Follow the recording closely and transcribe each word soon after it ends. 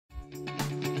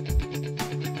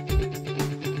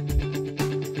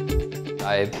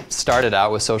I started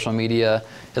out with social media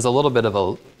as a little bit of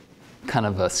a kind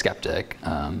of a skeptic.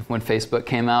 When Facebook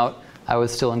came out, I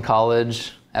was still in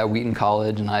college at Wheaton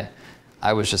College, and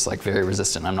I was just like very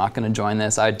resistant. I'm not going to join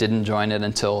this. I didn't join it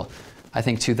until I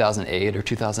think 2008 or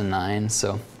 2009.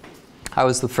 So I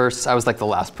was like the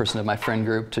last person of my friend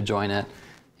group to join it.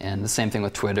 And the same thing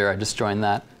with Twitter. I just joined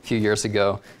that a few years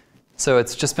ago. So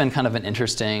it's just been kind of an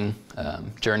interesting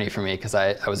journey for me, because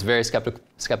I was very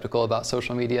skeptical about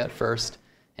social media at first.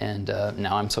 And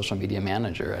now I'm social media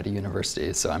manager at a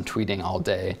university. So I'm tweeting all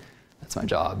day. That's my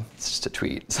job. It's just to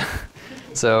tweet.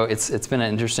 So it's been an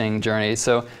interesting journey.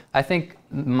 So I think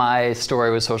my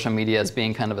story with social media is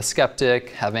being kind of a skeptic,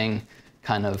 having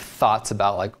kind of thoughts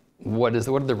about like what are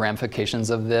the ramifications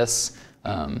of this,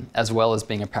 as well as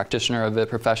being a practitioner of it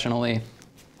professionally.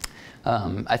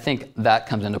 I think that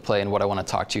comes into play in what I want to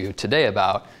talk to you today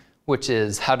about, which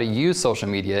is how to use social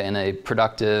media in a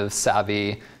productive,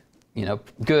 savvy,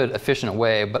 good, efficient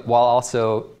way, but while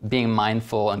also being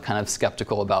mindful and kind of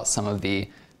skeptical about some of the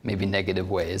maybe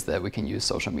negative ways that we can use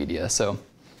social media. So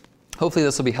hopefully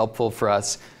this will be helpful for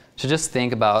us to just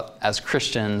think about, as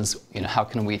Christians, how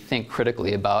can we think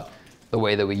critically about the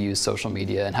way that we use social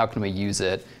media, and how can we use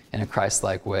it in a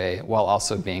Christ-like way while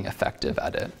also being effective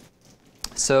at it.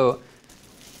 So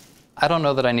I don't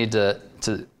know that I need to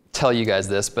tell you guys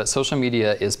this, but social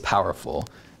media is powerful.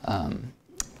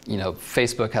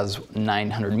 Facebook has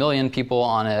 900 million people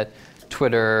on it.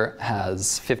 Twitter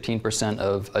has 15%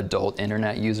 of adult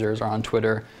internet users are on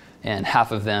Twitter, and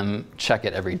half of them check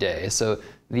it every day. So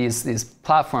these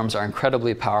platforms are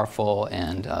incredibly powerful,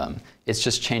 and it's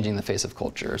just changing the face of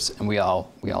cultures, and we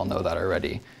all know that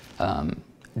already.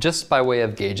 Just by way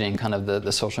of gauging kind of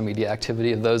the social media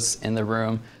activity of those in the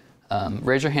room,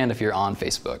 raise your hand if you're on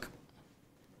Facebook.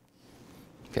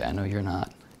 Okay, I know you're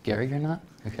not. Gary, you're not?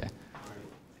 Okay.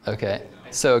 Okay,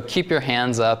 so keep your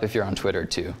hands up if you're on Twitter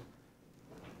too.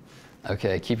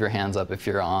 Okay, keep your hands up if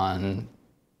you're on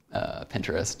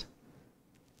Pinterest.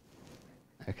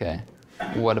 Okay,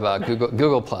 what about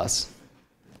Google Plus?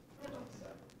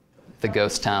 The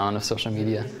ghost town of social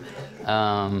media.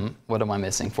 What am I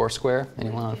missing? Foursquare?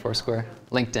 Anyone on Foursquare?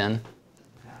 LinkedIn?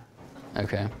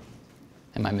 Okay.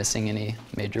 Am I missing any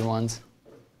major ones?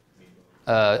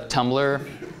 Tumblr,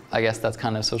 I guess that's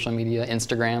kind of social media.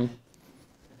 Instagram?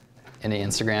 Any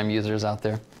Instagram users out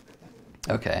there?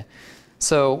 Okay.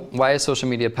 So why is social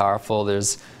media powerful?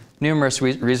 There's numerous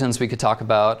reasons we could talk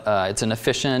about. It's an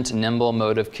efficient, nimble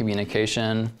mode of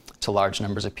communication to large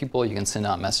numbers of people. You can send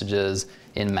out messages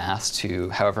en masse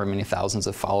to however many thousands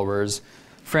of followers,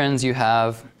 friends you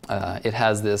have. It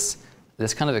has this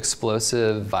kind of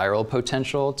explosive viral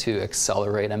potential to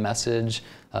accelerate a message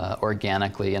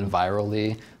organically and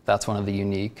virally. That's one of the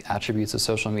unique attributes of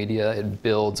social media. It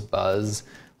builds buzz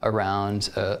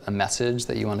around a message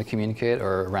that you want to communicate,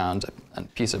 or around a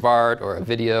piece of art or a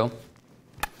video.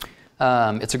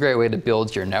 It's a great way to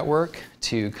build your network,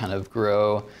 to kind of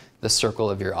grow the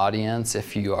circle of your audience.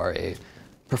 If you are a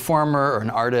performer or an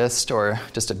artist or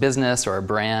just a business or a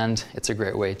brand, it's a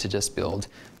great way to just build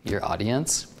your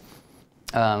audience.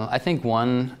 I think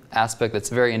one aspect that's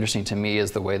very interesting to me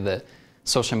is the way that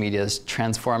social media is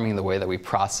transforming the way that we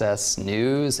process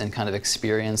news and kind of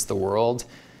experience the world.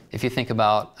 If you think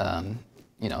about,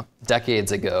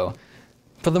 decades ago,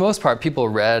 for the most part, people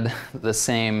read the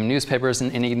same newspapers in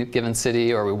any given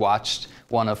city, or we watched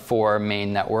one of 4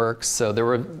 main networks. So there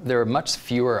were much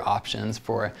fewer options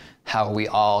for how we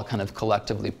all kind of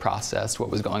collectively processed what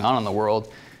was going on in the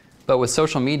world. But with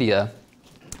social media,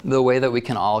 the way that we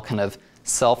can all kind of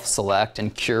self-select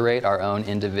and curate our own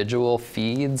individual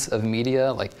feeds of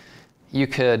media, like you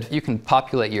can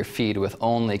populate your feed with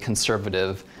only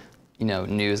conservative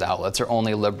news outlets, or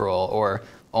only liberal, or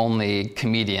only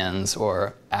comedians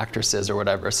or actresses or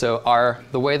whatever. So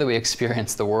the way that we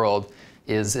experience the world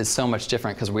is so much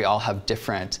different, because we all have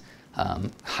different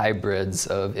hybrids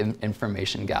of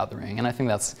information gathering. And I think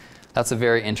that's a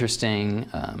very interesting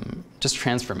just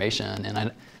transformation,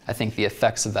 and I think the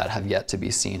effects of that have yet to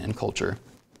be seen in culture.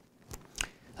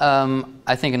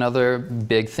 I think another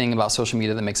big thing about social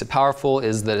media that makes it powerful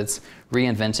is that it's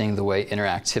reinventing the way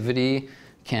interactivity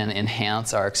can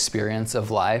enhance our experience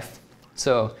of life.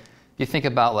 So you think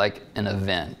about like an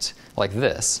event like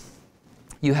this.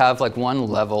 You have like one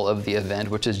level of the event,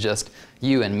 which is just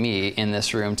you and me in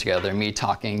this room together, me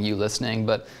talking, you listening.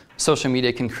 But social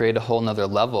media can create a whole nother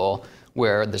level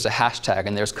where there's a hashtag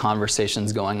and there's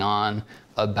conversations going on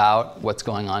about what's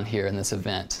going on here in this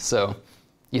event. So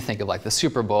you think of like the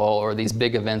Super Bowl or these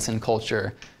big events in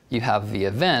culture. You have the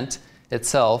event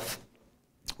itself,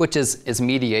 which is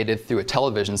mediated through a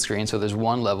television screen. So there's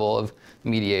one level of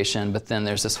mediation, but then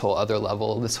there's this whole other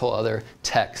level, this whole other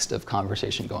text of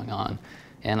conversation going on.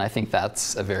 And I think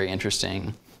that's a very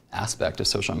interesting aspect of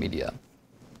social media.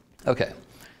 Okay,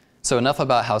 so enough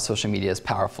about how social media is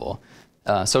powerful.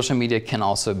 Social media can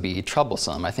also be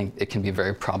troublesome. I think it can be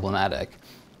very problematic.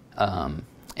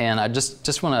 And I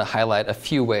just want to highlight a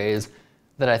few ways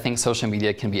that I think social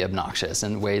media can be obnoxious,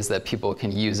 and ways that people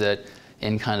can use it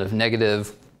in kind of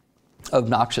negative,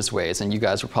 obnoxious ways. And you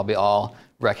guys will probably all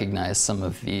recognize some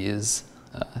of these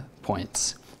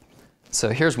points. So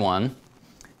here's one.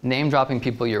 Name dropping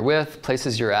people you're with,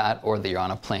 places you're at, or that you're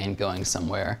on a plane going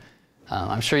somewhere.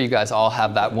 I'm sure you guys all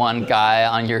have that one guy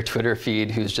on your Twitter feed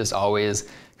who's just always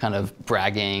kind of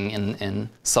bragging in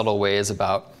subtle ways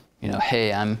about,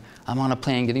 hey, I'm on a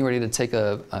plane getting ready to take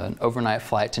an overnight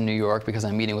flight to New York because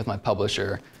I'm meeting with my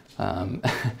publisher.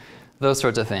 Those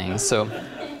sorts of things. So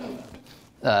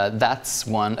that's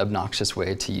one obnoxious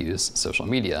way to use social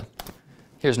media.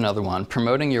 Here's another one.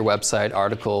 Promoting your website,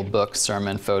 article, book,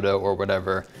 sermon, photo, or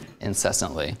whatever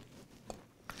incessantly.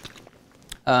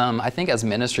 I think as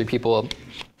ministry people,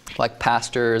 like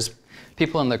pastors,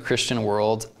 people in the Christian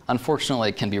world,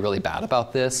 unfortunately can be really bad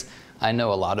about this. I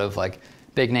know a lot of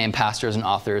big name pastors and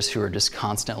authors who are just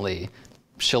constantly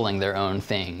shilling their own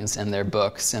things in their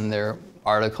books and their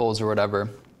articles or whatever.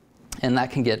 And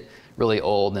that can get really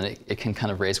old, and it can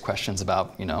kind of raise questions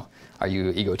about, are you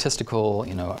egotistical?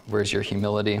 Where's your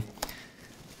humility?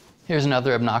 Here's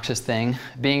another obnoxious thing,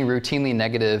 being routinely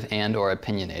negative and or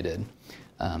opinionated.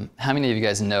 How many of you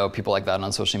guys know people like that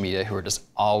on social media who are just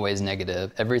always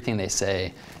negative? Everything they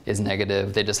say is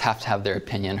negative. They just have to have their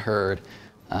opinion heard.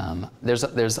 There's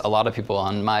a lot of people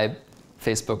on my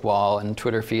Facebook wall and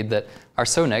Twitter feed that are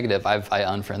so negative, I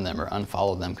unfriend them or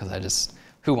unfollow them because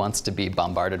who wants to be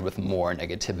bombarded with more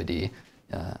negativity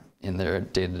in their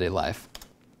day-to-day life?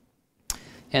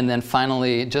 And then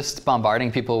finally, just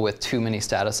bombarding people with too many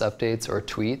status updates or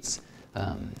tweets.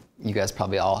 You guys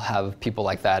probably all have people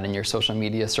like that in your social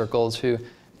media circles who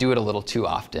do it a little too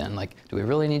often. Do we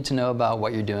really need to know about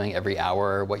what you're doing every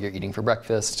hour, what you're eating for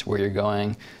breakfast, where you're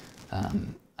going?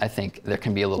 I think there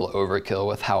can be a little overkill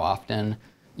with how often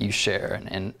you share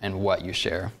and what you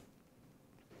share.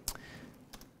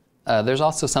 There's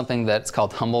also something that's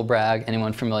called humble brag.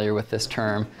 Anyone familiar with this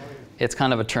term? It's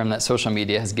kind of a term that social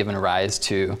media has given rise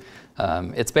to.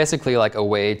 It's basically like a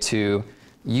way to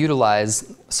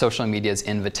utilize social media's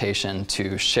invitation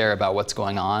to share about what's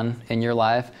going on in your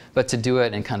life, but to do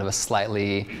it in kind of a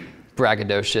slightly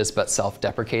braggadocious but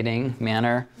self-deprecating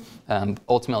manner.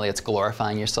 Ultimately, it's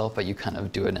glorifying yourself, but you kind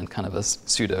of do it in kind of a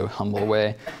pseudo-humble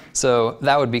way. So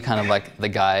that would be kind of like the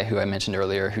guy who I mentioned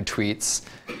earlier who tweets,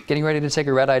 getting ready to take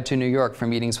a red-eye to New York for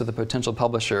meetings with a potential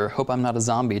publisher. Hope I'm not a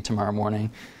zombie tomorrow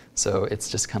morning. So it's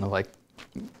just kind of like,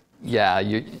 yeah,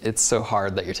 it's so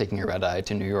hard that you're taking a red-eye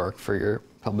to New York for your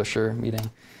publisher meeting.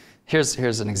 Here's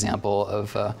an example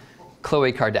of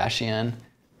Khloe Kardashian.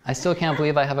 I still can't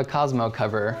believe I have a Cosmo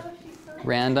cover.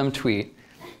 Random tweet.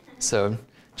 So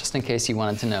just in case you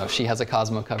wanted to know, she has a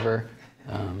Cosmo cover.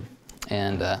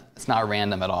 And it's not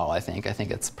random at all, I think. I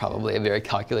think it's probably a very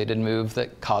calculated move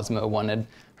that Cosmo wanted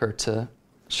her to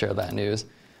share that news.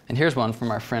 And here's one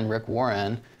from our friend Rick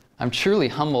Warren. I'm truly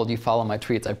humbled you follow my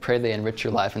tweets. I pray they enrich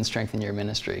your life and strengthen your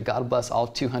ministry. God bless all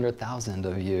 200,000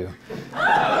 of you.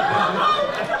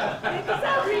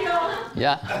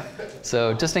 Yeah.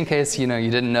 So just in case you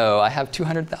didn't know, I have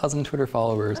 200,000 Twitter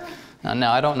followers.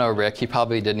 Now, I don't know Rick. He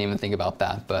probably didn't even think about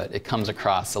that, but it comes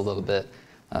across a little bit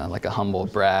like a humble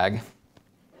brag.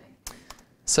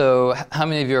 So how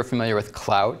many of you are familiar with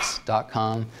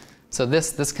Clout.com? So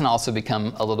this can also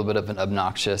become a little bit of an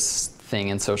obnoxious thing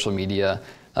in social media.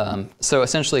 So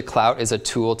essentially, Clout is a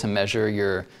tool to measure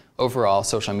your overall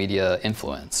social media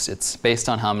influence. It's based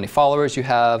on how many followers you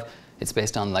have. It's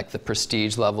based on the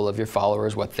prestige level of your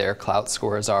followers, what their Clout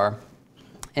scores are.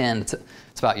 And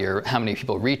it's about how many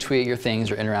people retweet your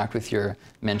things or interact with your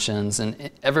mentions.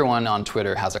 And everyone on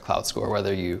Twitter has a Clout score,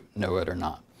 whether you know it or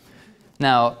not.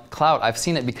 Now, Clout, I've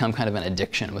seen it become kind of an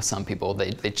addiction with some people.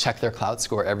 They check their Clout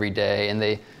score every day, and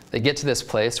they get to this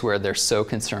place where they're so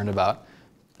concerned about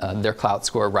their Clout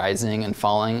score rising and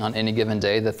falling on any given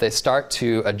day that they start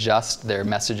to adjust their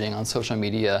messaging on social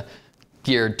media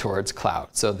geared towards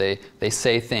Clout. So they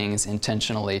say things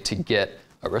intentionally to get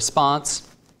a response.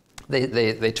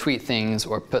 They tweet things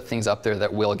or put things up there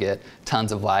that will get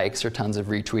tons of likes or tons of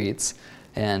retweets.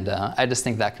 And I just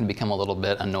think that can become a little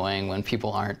bit annoying when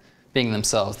people aren't being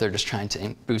themselves. They're just trying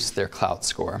to boost their Clout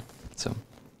score. So,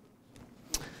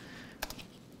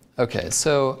 okay,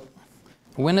 so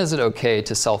when is it okay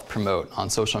to self-promote on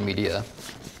social media?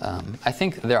 I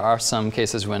think there are some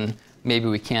cases when maybe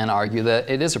we can argue that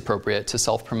it is appropriate to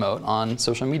self-promote on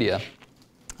social media.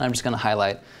 I'm just going to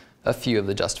highlight a few of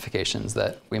the justifications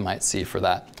that we might see for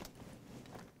that.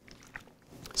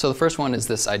 So the first one is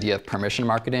this idea of permission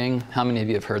marketing. How many of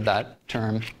you have heard that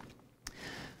term?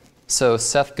 So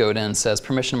Seth Godin says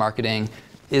permission marketing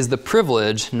is the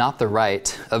privilege, not the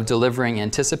right, of delivering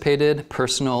anticipated,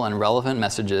 personal, and relevant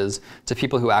messages to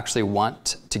people who actually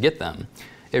want to get them.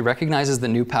 It recognizes the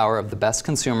new power of the best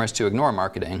consumers to ignore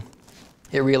marketing.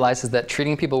 It realizes that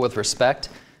treating people with respect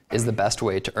is the best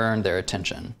way to earn their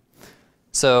attention.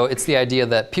 So it's the idea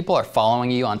that people are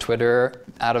following you on Twitter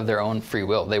out of their own free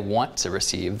will. They want to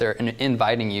receive. They're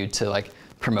inviting you to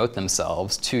promote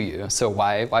themselves to you. So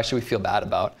why should we feel bad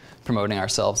about promoting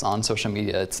ourselves on social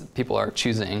media? People are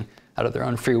choosing out of their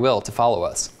own free will to follow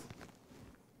us.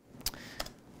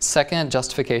 Second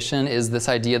justification is this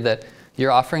idea that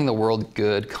you're offering the world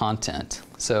good content.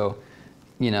 So,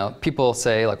 people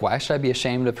say, why should I be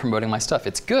ashamed of promoting my stuff?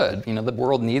 It's good. The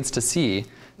world needs to see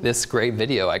this great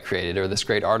video I created or this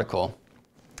great article.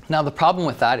 Now, the problem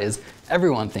with that is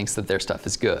everyone thinks that their stuff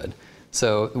is good.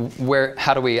 So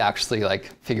how do we actually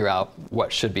figure out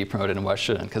what should be promoted and what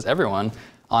shouldn't? Because everyone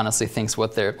honestly thinks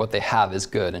what they have is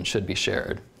good and should be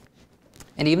shared.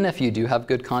 And even if you do have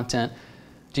good content,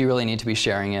 do you really need to be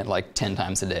sharing it 10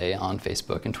 times a day on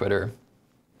Facebook and Twitter?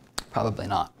 Probably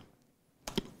not.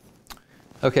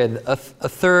 Okay, a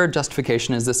third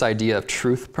justification is this idea of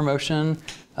truth promotion.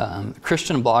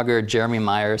 Christian blogger Jeremy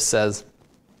Myers says,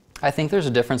 I think there's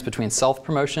a difference between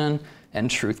self-promotion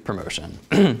and truth promotion.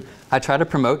 I try to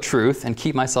promote truth and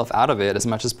keep myself out of it as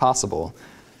much as possible.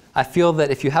 I feel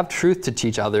that if you have truth to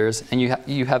teach others, and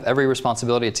you have every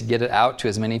responsibility to get it out to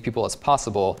as many people as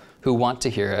possible who want to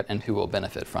hear it and who will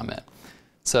benefit from it.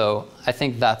 So I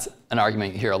think that's an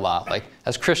argument you hear a lot.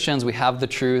 As Christians, we have the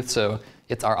truth, so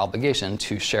it's our obligation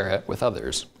to share it with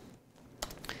others.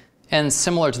 And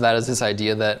similar to that is this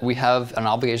idea that we have an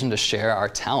obligation to share our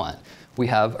talent. We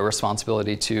have a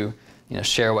responsibility to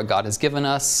share what God has given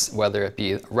us, whether it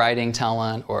be writing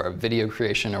talent or video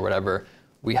creation or whatever.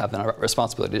 We have a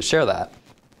responsibility to share that.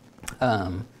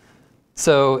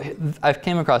 So I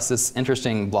came across this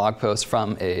interesting blog post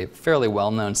from a fairly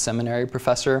well-known seminary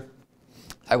professor.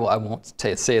 I won't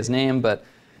say his name, but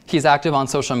he's active on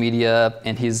social media,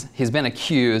 and he's been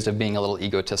accused of being a little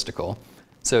egotistical.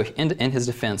 So in his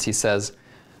defense, he says,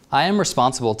 I am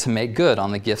responsible to make good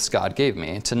on the gifts God gave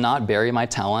me, to not bury my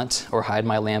talent or hide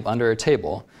my lamp under a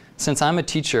table. Since I'm a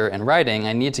teacher and writing,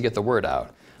 I need to get the word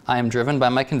out. I am driven by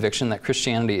my conviction that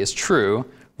Christianity is true,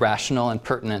 rational, and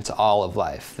pertinent to all of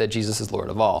life, that Jesus is Lord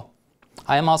of all.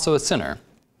 I am also a sinner,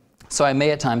 so I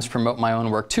may at times promote my own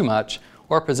work too much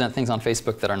or present things on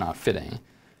Facebook that are not fitting.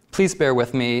 Please bear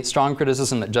with me. Strong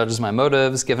criticism that judges my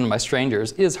motives, given by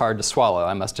strangers, is hard to swallow,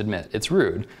 I must admit. It's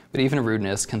rude, but even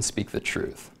rudeness can speak the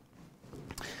truth.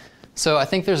 So I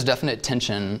think there's definite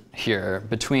tension here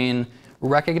between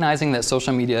recognizing that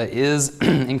social media is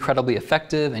incredibly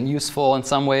effective and useful in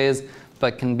some ways,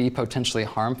 but can be potentially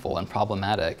harmful and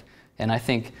problematic. And I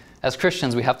think as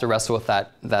Christians, we have to wrestle with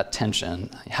that tension.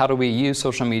 How do we use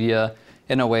social media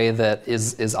in a way that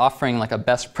is offering a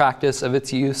best practice of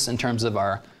its use in terms of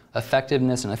our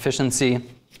effectiveness and efficiency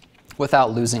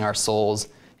without losing our souls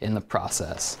in the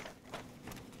process?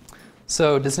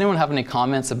 So does anyone have any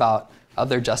comments about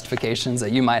other justifications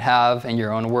that you might have in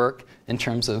your own work in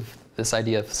terms of this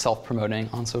idea of self-promoting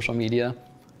on social media?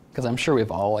 Because I'm sure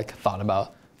we've all thought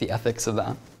about the ethics of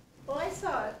that. Well, I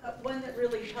saw one that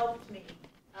really helped me,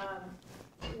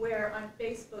 where on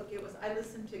Facebook I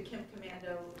listened to Kim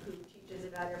Commando, who teaches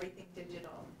about everything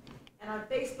digital. And on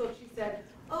Facebook she said,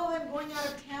 oh, I'm going out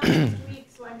of town this week,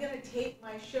 so I'm going to tape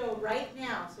my show right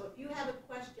now. So if you have a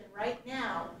question right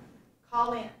now,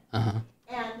 call in.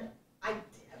 And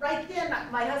right then,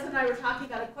 my husband and I were talking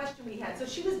about a question we had. So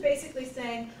she was basically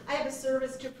saying, I have a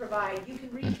service to provide. You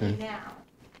can reach me now.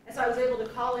 And so I was able to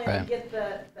call in and get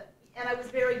and I was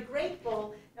very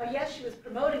grateful. Now, yes, she was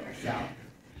promoting herself,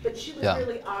 but she was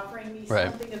really offering me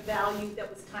something of value that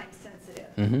was time sensitive.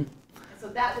 And so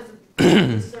that was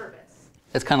a service.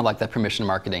 It's kind of like that permission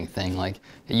marketing thing.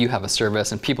 You have a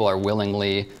service and people are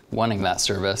willingly wanting that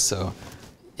service. So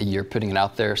you're putting it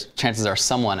out there. Chances are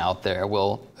someone out there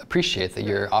will appreciate that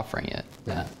you're offering it.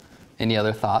 Yeah. Any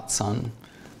other thoughts on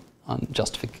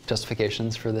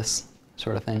justifications for this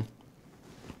sort of thing?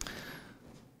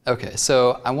 Okay,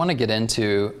 so I want to get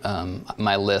into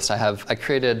my list. I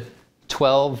created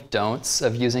 12 don'ts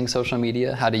of using social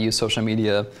media, how to use social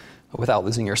media without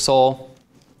losing your soul.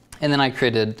 And then I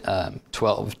created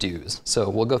 12 do's. So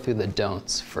we'll go through the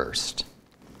don'ts first.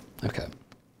 Okay.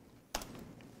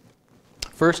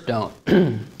 First, don't.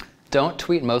 Don't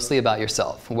tweet mostly about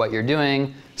yourself, what you're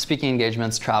doing, speaking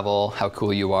engagements, travel, how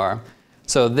cool you are.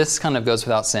 So this kind of goes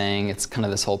without saying. It's kind of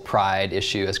this whole pride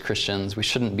issue as Christians. We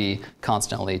shouldn't be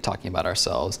constantly talking about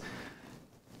ourselves.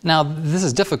 Now, this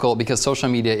is difficult because social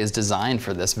media is designed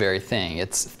for this very thing.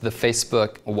 It's the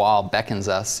Facebook wall beckons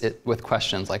us with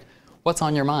questions like, what's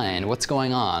on your mind? What's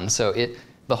going on? So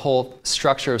the whole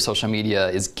structure of social media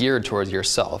is geared towards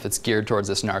yourself. It's geared towards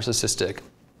this narcissistic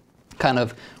kind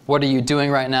of, what are you doing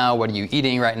right now? What are you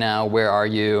eating right now? Where are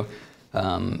you?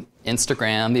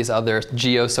 Instagram, these other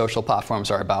geo-social platforms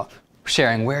are about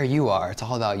sharing where you are. It's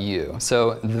all about you.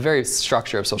 So the very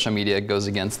structure of social media goes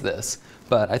against this.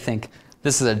 But I think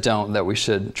this is a don't that we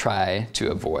should try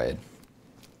to avoid.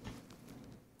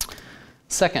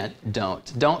 Second,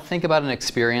 don't. Don't think about an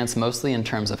experience mostly in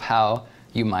terms of how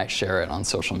you might share it on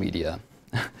social media.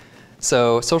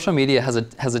 So social media has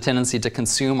a tendency to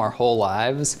consume our whole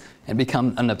lives and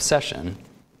become an obsession,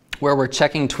 where we're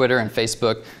checking Twitter and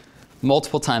Facebook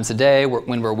multiple times a day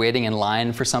when we're waiting in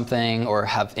line for something or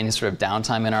have any sort of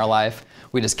downtime in our life.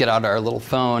 We just get out our little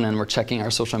phone and we're checking our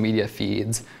social media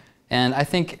feeds. And I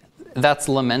think that's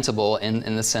lamentable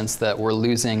in the sense that we're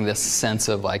losing this sense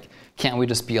of like, can't we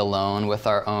just be alone with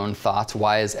our own thoughts?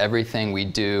 Why is everything we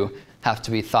do have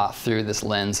to be thought through this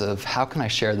lens of how can I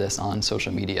share this on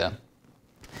social media?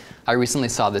 I recently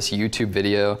saw this YouTube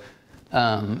video,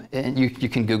 and you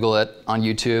can Google it on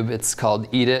YouTube. It's called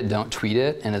Eat It, Don't Tweet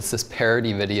It, and it's this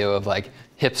parody video of like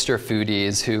hipster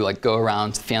foodies who like go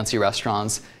around to fancy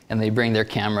restaurants and they bring their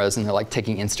cameras and they're like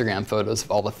taking Instagram photos of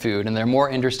all the food, and they're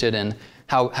more interested in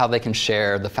how they can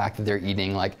share the fact that they're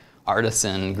eating like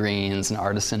artisan greens and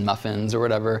artisan muffins or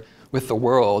whatever with the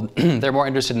world. They're more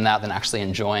interested in that than actually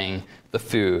enjoying the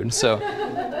food. So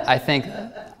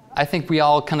I think we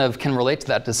all kind of can relate to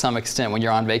that to some extent. When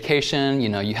you're on vacation,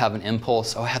 you have an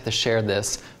impulse, oh, I have to share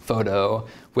this photo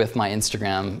with my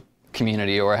Instagram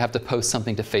community, or I have to post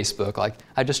something to Facebook, like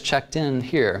I just checked in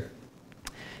here.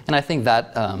 And I think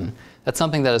that that's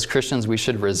something that as Christians we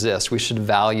should resist. We should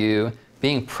value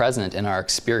being present in our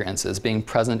experiences, being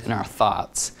present in our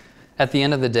thoughts. At the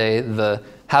end of the day, the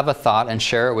have a thought and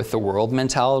share it with the world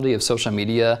mentality of social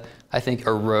media, I think,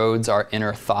 erodes our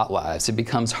inner thought lives. It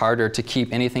becomes harder to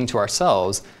keep anything to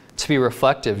ourselves, to be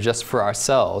reflective just for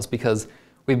ourselves, because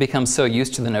we've become so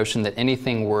used to the notion that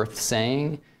anything worth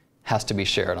saying has to be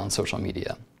shared on social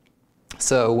media.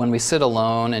 So when we sit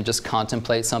alone and just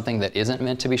contemplate something that isn't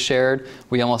meant to be shared,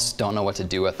 we almost don't know what to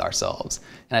do with ourselves.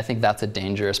 And I think that's a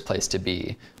dangerous place to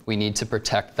be. We need to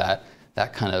protect that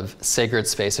kind of sacred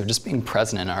space of just being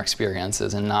present in our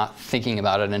experiences and not thinking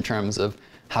about it in terms of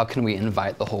how can we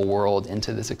invite the whole world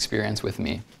into this experience with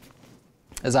me.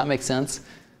 Does that make sense?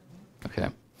 Okay.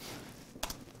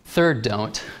 Third,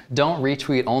 don't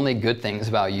retweet only good things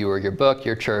about you or your book,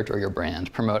 your church, or your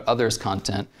brand. Promote others'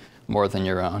 content more than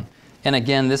your own. And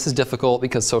again, this is difficult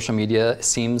because social media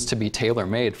seems to be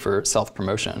tailor-made for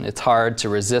self-promotion. It's hard to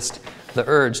resist the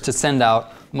urge to send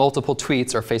out multiple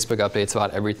tweets or Facebook updates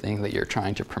about everything that you're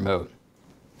trying to promote.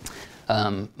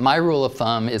 My rule of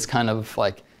thumb is kind of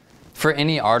like, for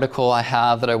any article I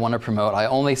have that I want to promote, I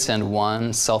only send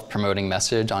one self-promoting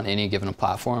message on any given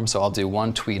platform. So I'll do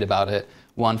one tweet about it,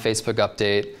 one Facebook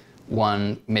update,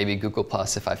 one maybe Google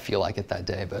Plus if I feel like it that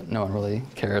day, but no one really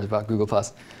cares about Google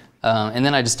Plus. And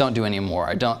then I just don't do any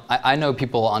more. I know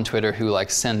people on Twitter who like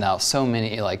send out so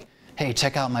many like, hey,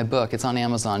 check out my book, it's on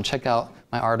Amazon, check out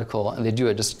my article, and they do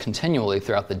it just continually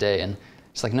throughout the day. And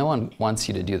it's like, no one wants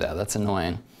you to do that. That's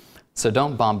annoying. So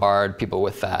don't bombard people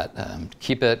with that.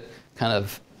 Keep it, kind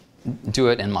of do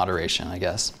it in moderation, I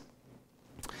guess.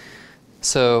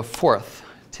 So fourth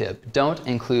tip, don't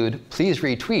include please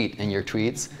retweet in your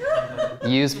tweets.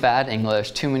 Use bad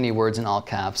English, too many words in all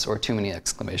caps, or too many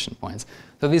exclamation points.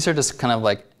 So these are just kind of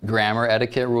like grammar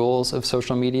etiquette rules of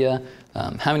social media.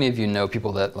 How many of you know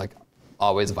people that like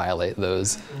always violate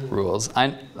those rules?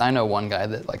 I know one guy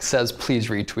that like says please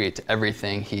retweet to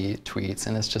everything he tweets,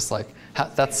 and it's just like,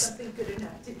 that's something good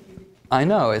enough to you. I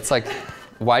know, it's like,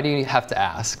 why do you have to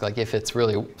ask? Like, if it's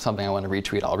really something I want to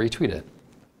retweet, I'll retweet it.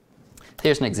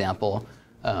 Here's an example.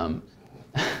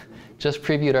 Just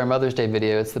previewed our Mother's Day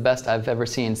video. It's the best I've ever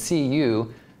seen. See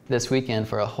you this weekend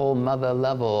for a whole mother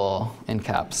level, in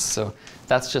caps. So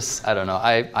that's just, I don't know.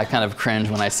 I kind of cringe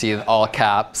when I see all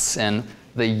caps and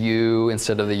the you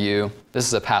instead of the you. This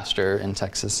is a pastor in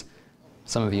Texas.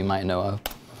 Some of you might know of.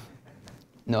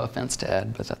 No offense to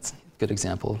Ed, but that's a good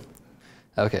example.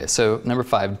 Okay, so number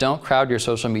 5, don't crowd your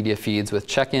social media feeds with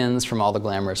check-ins from all the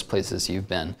glamorous places you've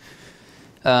been.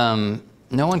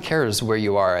 No one cares where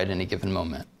you are at any given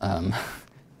moment.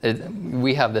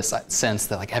 we have this sense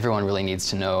that like everyone really needs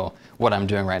to know what I'm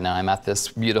doing right now. I'm at this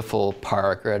beautiful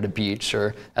park or at a beach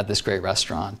or at this great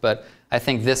restaurant. But I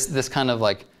think this kind of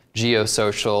like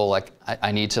geosocial, like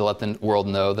I need to let the world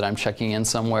know that I'm checking in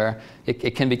somewhere,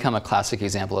 it can become a classic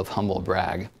example of humble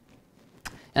brag.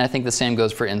 And I think the same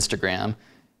goes for Instagram.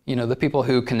 You know, the people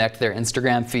who connect their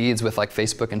Instagram feeds with like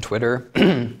Facebook and Twitter,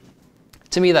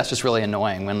 to me that's just really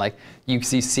annoying when like you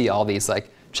see all these like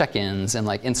check-ins and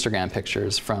like Instagram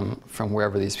pictures from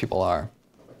wherever these people are.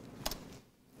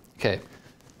 Okay.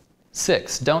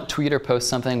 6, don't tweet or post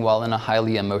something while in a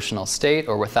highly emotional state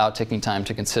or without taking time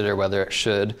to consider whether it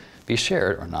should be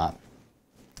shared or not.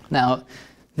 Now,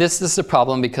 this is a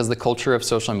problem because the culture of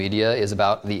social media is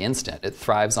about the instant. It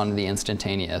thrives on the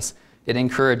instantaneous. It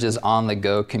encourages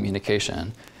on-the-go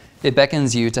communication. It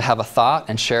beckons you to have a thought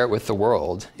and share it with the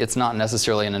world. It's not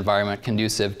necessarily an environment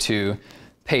conducive to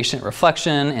patient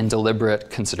reflection and deliberate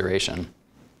consideration.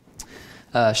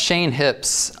 Shane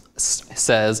Hipps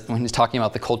says, when he's talking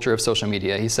about the culture of social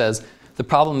media, he says, the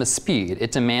problem is speed.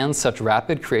 It demands such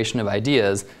rapid creation of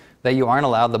ideas that you aren't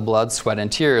allowed the blood, sweat,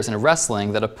 and tears and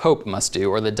wrestling that a pope must do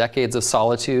or the decades of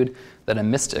solitude that a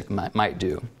mystic might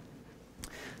do.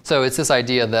 So it's this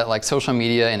idea that like social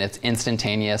media and it's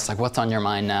instantaneous, like what's on your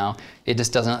mind now, it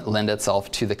just doesn't lend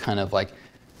itself to the kind of like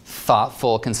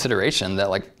thoughtful consideration that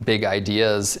like big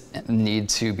ideas need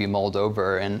to be mulled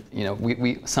over. And you know,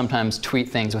 we sometimes tweet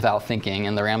things without thinking,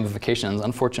 and the ramifications,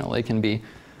 unfortunately, can be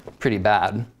pretty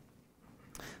bad.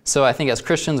 So I think as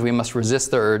Christians, we must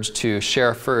resist the urge to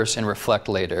share first and reflect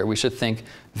later. We should think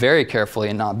very carefully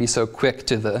and not be so quick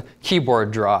to the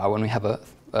keyboard draw when we have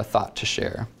a thought to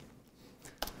share.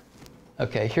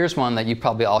 Okay, here's one that you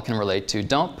probably all can relate to.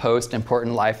 Don't post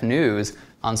important life news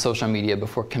on social media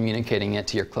before communicating it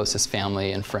to your closest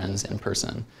family and friends in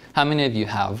person. How many of you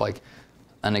have like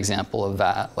an example of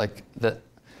that? Like that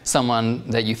someone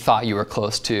that you thought you were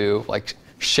close to like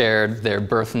shared their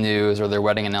birth news or their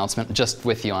wedding announcement just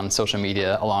with you on social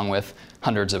media along with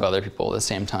hundreds of other people at the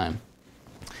same time.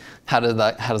 How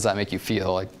does that make you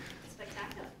feel? Like,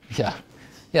 spectacular.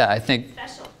 Yeah, I think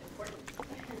special, important,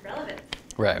 relevant.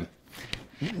 Right.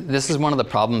 This is one of the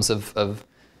problems of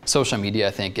social media,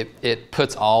 I think. It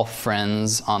puts all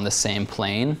friends on the same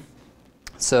plane.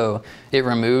 So it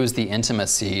removes the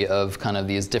intimacy of kind of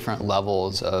these different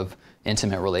levels of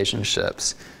intimate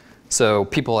relationships. So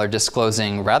people are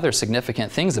disclosing rather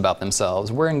significant things about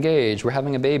themselves. We're engaged, we're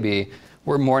having a baby,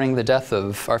 we're mourning the death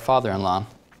of our father-in-law.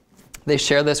 They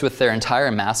share this with their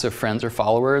entire mass of friends or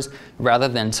followers rather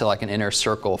than to like an inner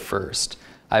circle first.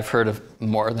 I've heard of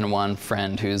more than one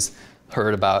friend who's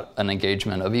heard about an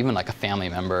engagement of even like a family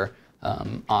member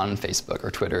on Facebook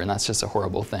or Twitter, and that's just a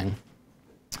horrible thing.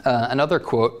 Another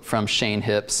quote from Shane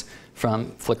Hipps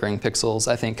from Flickering Pixels,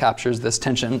 I think, captures this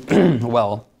tension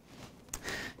well.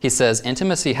 He says,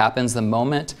 intimacy happens the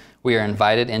moment we are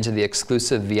invited into the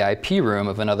exclusive VIP room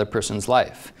of another person's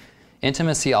life.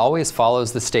 Intimacy always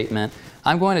follows the statement,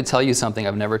 I'm going to tell you something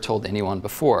I've never told anyone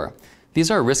before. These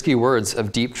are risky words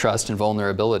of deep trust and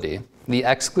vulnerability. The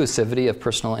exclusivity of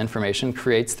personal information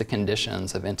creates the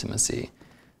conditions of intimacy.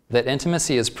 That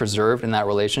intimacy is preserved in that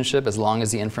relationship as long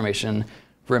as the information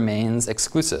remains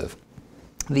exclusive.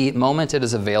 The moment it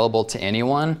is available to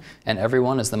anyone and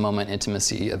everyone is the moment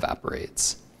intimacy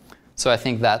evaporates. So I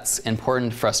think that's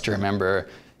important for us to remember.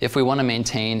 If we want to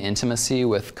maintain intimacy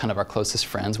with kind of our closest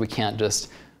friends, we can't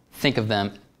just think of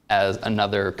them as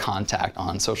another contact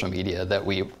on social media that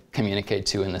we communicate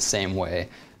to in the same way.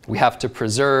 We have to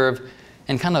preserve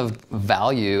and kind of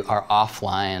value our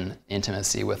offline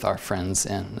intimacy with our friends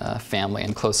and family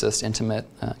and closest intimate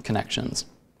connections.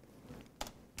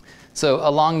 So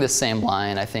along this same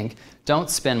line, I think don't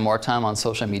spend more time on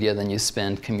social media than you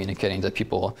spend communicating to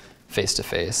people face to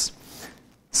face.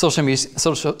 Social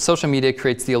media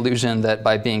creates the illusion that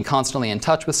by being constantly in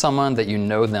touch with someone that you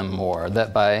know them more,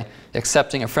 that by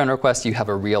accepting a friend request you have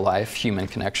a real-life human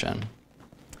connection.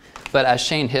 But as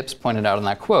Shane Hipps pointed out in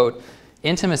that quote,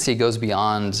 intimacy goes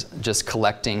beyond just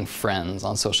collecting friends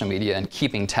on social media and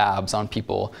keeping tabs on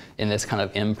people in this kind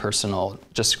of impersonal,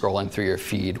 just scrolling through your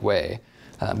feed way.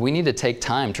 We need to take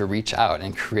time to reach out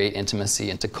and create intimacy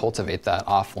and to cultivate that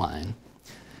offline.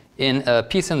 In a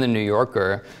piece in The New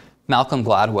Yorker, Malcolm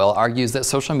Gladwell argues that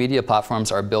social media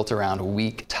platforms are built around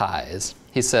weak ties.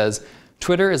 He says,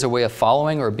 Twitter is a way of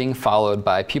following or being followed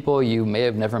by people you may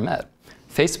have never met.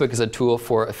 Facebook is a tool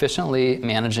for efficiently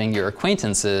managing your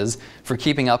acquaintances, for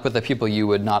keeping up with the people you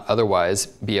would not otherwise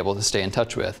be able to stay in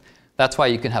touch with. That's why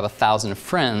you can have 1,000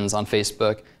 friends on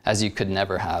Facebook as you could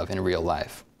never have in real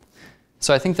life.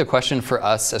 So I think the question for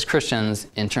us as Christians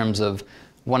in terms of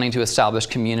wanting to establish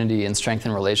community and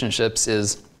strengthen relationships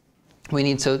is, we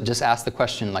need to just ask the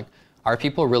question, like, are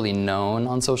people really known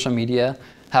on social media?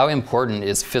 How important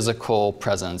is physical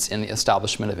presence in the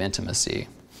establishment of intimacy?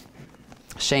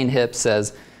 Shane Hipp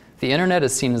says, the internet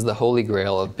is seen as the holy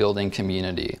grail of building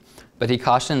community, but he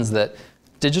cautions that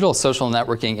digital social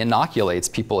networking inoculates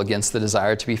people against the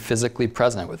desire to be physically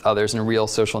present with others in real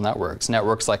social networks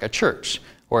like a church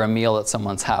or a meal at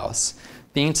someone's house.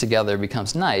 Being together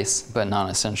becomes nice, but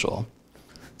non-essential.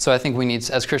 So I think we need,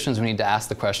 as Christians, we need to ask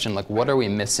the question, like, what are we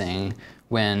missing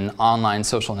when online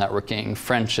social networking,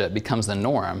 friendship becomes the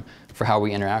norm for how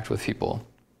we interact with people?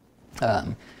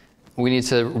 We need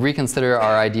to reconsider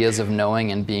our ideas of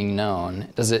knowing and being known.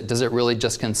 Does it really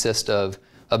just consist of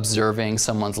observing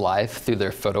someone's life through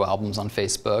their photo albums on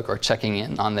Facebook or checking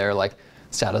in on their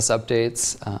status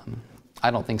updates?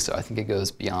 I don't think so. I think it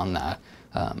goes beyond that.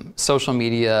 Social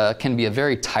media can be a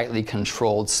very tightly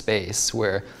controlled space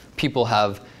where people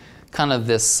have kind of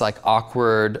this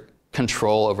awkward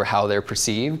control over how they're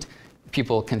perceived.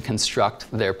 People can construct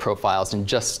their profiles in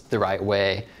just the right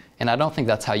way. And I don't think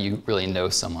that's how you really know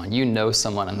someone. You know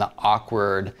someone in the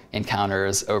awkward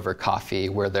encounters over coffee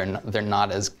where they're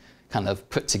not as kind of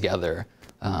put together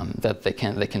that they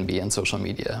can be in social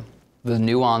media. The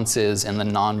nuances and the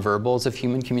nonverbals of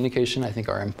human communication, I think,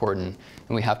 are important,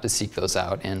 and we have to seek those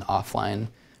out in offline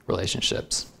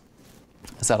relationships.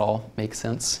 Does that all make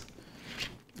sense?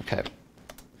 Okay.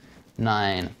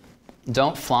 9.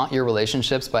 Don't flaunt your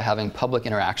relationships by having public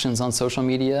interactions on social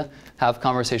media. Have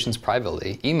conversations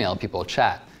privately. Email people,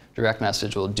 chat. Direct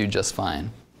message will do just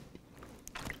fine.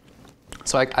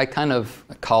 So I kind of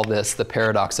call this the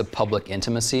paradox of public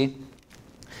intimacy.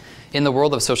 In the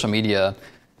world of social media,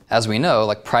 as we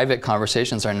know, private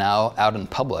conversations are now out in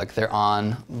public. They're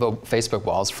on the Facebook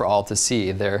walls for all to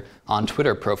see. They're on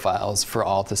Twitter profiles for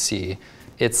all to see.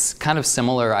 It's kind of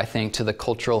similar, I think, to the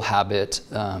cultural habit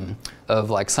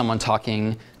of someone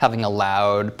having a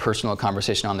loud personal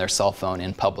conversation on their cell phone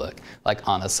in public, like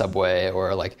on a subway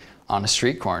or on a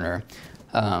street corner.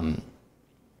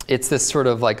 It's this sort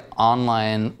of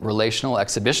online relational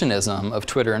exhibitionism of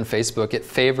Twitter and Facebook. It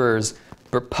favors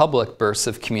public bursts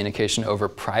of communication over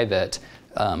private,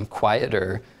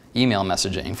 quieter email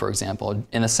messaging, for example,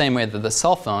 in the same way that the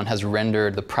cell phone has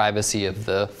rendered the privacy of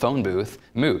the phone booth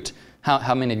moot.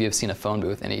 How many of you have seen a phone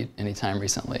booth any time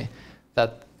recently?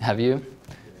 Have you?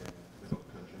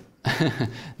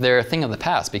 They're a thing of the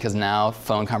past because now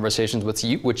phone conversations,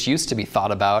 which used to be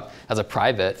thought about as a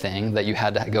private thing that you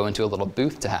had to go into a little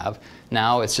booth to have,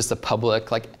 now it's just a public,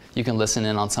 you can listen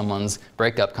in on someone's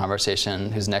breakup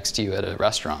conversation who's next to you at a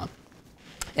restaurant.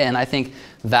 And I think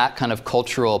that kind of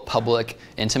cultural public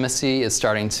intimacy is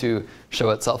starting to show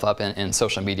itself up in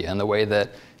social media in the way that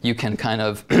you can kind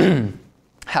of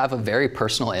have a very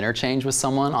personal interchange with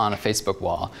someone on a Facebook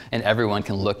wall, and everyone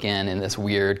can look in this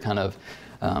weird kind of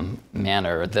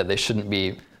manner that they shouldn't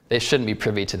be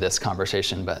privy to this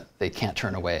conversation, but they can't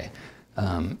turn away.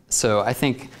 So I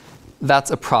think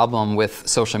that's a problem with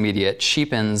social media. It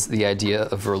cheapens the idea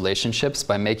of relationships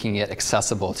by making it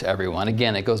accessible to everyone.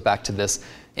 Again, it goes back to this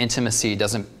intimacy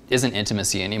isn't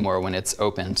intimacy anymore when it's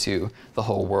open to the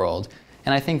whole world.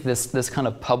 And I think this kind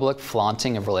of public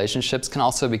flaunting of relationships can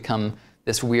also become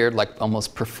this weird,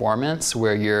 almost performance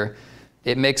where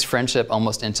it makes friendship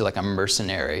almost into a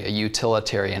mercenary, a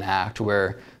utilitarian act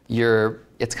where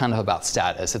it's kind of about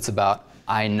status. It's about,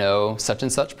 I know such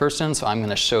and such person, so I'm going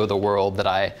to show the world that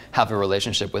I have a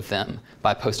relationship with them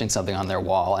by posting something on their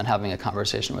wall and having a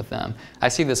conversation with them. I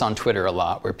see this on Twitter a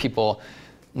lot where people,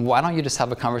 why don't you just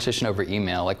have a conversation over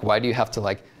email? Why do you have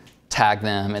to tag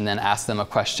them and then ask them a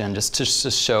question just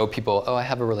to show people, oh, I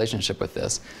have a relationship with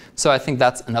this. So I think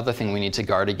that's another thing we need to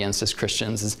guard against as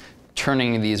Christians is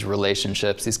turning these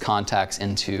relationships, these contacts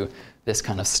into this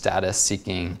kind of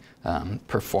status-seeking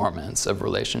performance of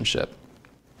relationship.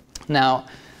 Now,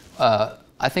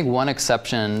 I think one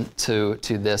exception to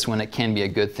this when it can be a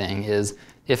good thing is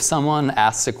if someone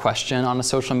asks a question on a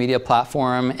social media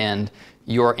platform and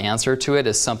your answer to it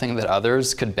is something that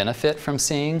others could benefit from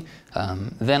seeing,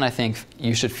 then I think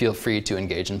you should feel free to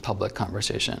engage in public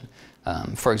conversation.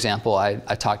 For example, I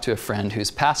talked to a friend whose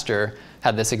pastor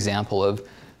had this example of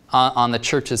on the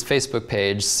church's Facebook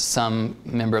page, some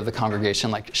member of the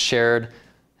congregation shared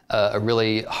a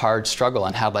really hard struggle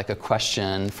and had a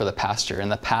question for the pastor,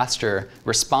 and the pastor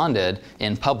responded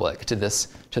in public to this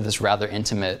rather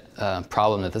intimate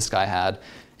problem that this guy had.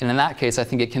 And in that case, I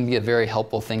think it can be a very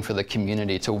helpful thing for the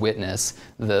community to witness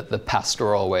the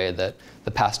pastoral way that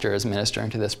the pastor is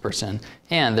ministering to this person.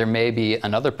 And there may be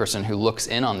another person who looks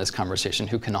in on this conversation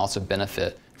who can also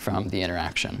benefit from the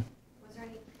interaction. Was there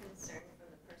any concern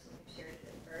from the person who shared it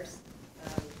at first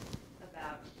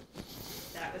about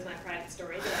that was my private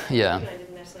Yeah. I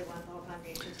didn't necessarily want the whole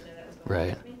congregation to know that was going on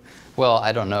Right. with me. Well,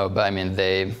 I don't know, but I mean,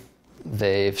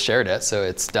 they've shared it, so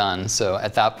it's done. So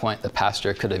at that point, the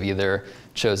pastor could have either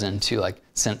chosen to like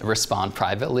respond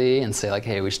privately and say like,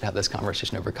 hey, we should have this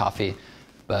conversation over coffee.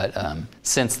 But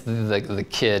since the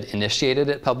kid initiated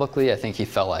it publicly, I think he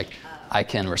felt like I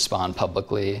can respond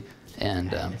publicly.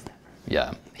 And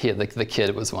yeah, the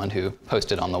kid was the one who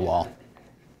posted on the wall.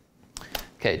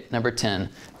 Okay, number 10,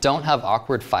 don't have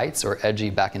awkward fights or edgy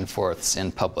back and forths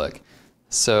in public.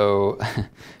 So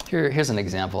here's an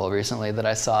example recently that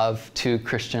I saw of two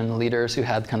Christian leaders who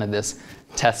had kind of this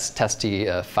testy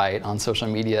fight on social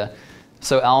media.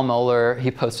 So Al Mohler,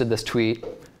 he posted this tweet,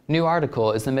 new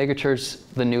article, is the megachurch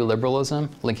the new liberalism?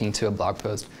 Linking to a blog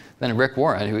post. Then Rick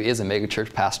Warren, who is a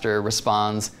megachurch pastor,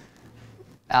 responds,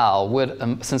 Al, would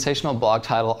a sensational blog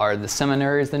title, are the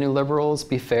seminaries the new liberals,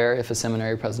 be fair if a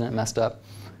seminary president messed up?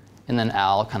 And then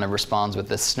Al kind of responds with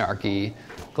this snarky,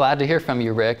 glad to hear from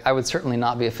you, Rick. I would certainly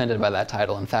not be offended by that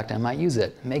title. In fact, I might use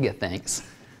it. Mega thanks.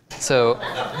 So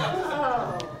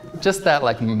just that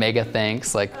like mega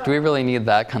thanks, like do we really need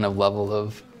that kind of level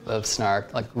of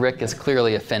snark? Like Rick is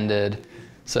clearly offended.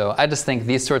 So I just think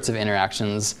these sorts of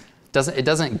interactions, it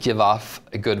doesn't give off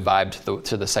a good vibe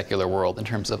to the secular world in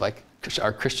terms of like,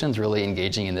 are Christians really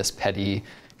engaging in this petty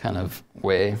kind of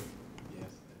way?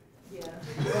 Yeah.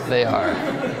 They are.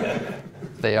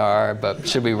 They are, but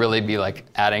should we really be like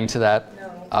adding to that,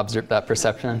 that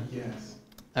perception? Yes.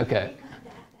 Okay.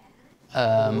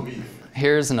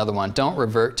 Here's another one. Don't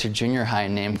revert to junior high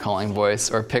name-calling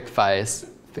voice or pick fights.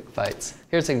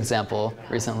 Here's an example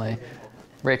recently.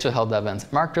 Rachel Held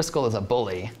Evans. Mark Driscoll is a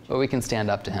bully, but we can stand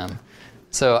up to him.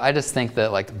 So I just think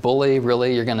that like bully,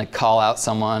 really, you're going to call out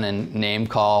someone and name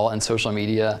call on social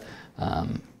media. I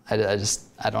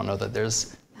don't know that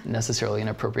there's necessarily an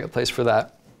appropriate place for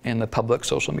that in the public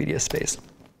social media space.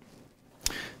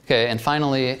 Okay, and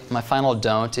finally, my final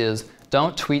don't is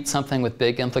don't tweet something with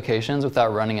big implications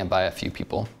without running it by a few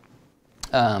people.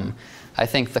 I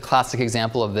think the classic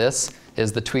example of this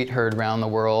is the tweet heard around the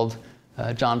world,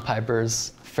 John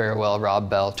Piper's farewell Rob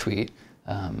Bell tweet,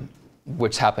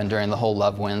 which happened during the whole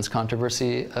Love Wins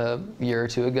controversy a year or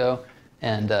two ago.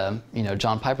 And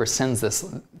John Piper sends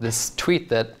this tweet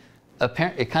that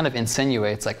it kind of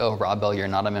insinuates like, oh, Rob Bell, you're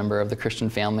not a member of the Christian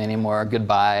family anymore,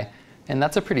 goodbye. And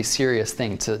that's a pretty serious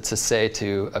thing to say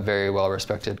to a very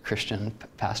well-respected Christian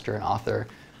pastor and author.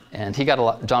 And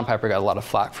John Piper got a lot of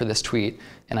flack for this tweet.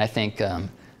 And I think a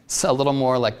little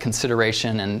more like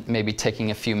consideration and maybe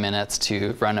taking a few minutes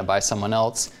to run it by someone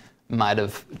else might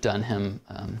have done him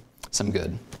some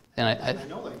good. And I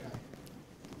know that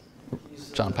guy. He's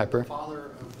John Piper? The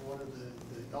father of one of the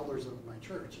elders of my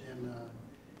church, and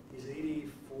he's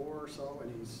 84 or so,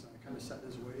 and he's kind of set in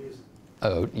his ways.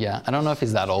 Oh, yeah. I don't know if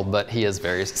he's that old, but he is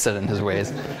very set in his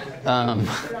ways. We're not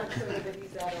sure that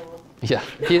he's that old. Yeah.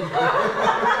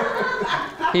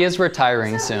 He is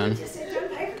retiring soon.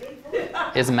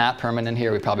 Is Matt permanent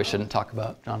here? We probably shouldn't talk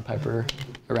about John Piper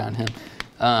around him.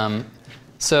 What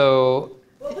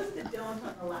was the don't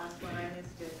on the last one? I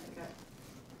missed it.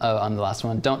 On the last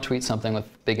one, don't tweet something with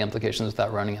big implications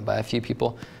without running it by a few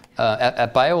people.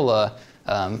 At Biola,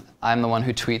 I'm the one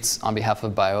who tweets on behalf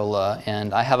of Biola,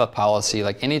 and I have a policy,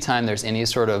 like anytime there's any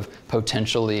sort of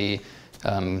potentially,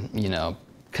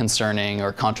 concerning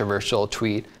or controversial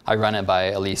tweet, I run it by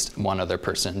at least one other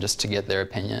person just to get their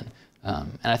opinion.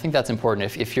 And I think that's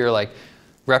important. If you're like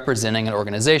representing an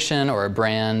organization or a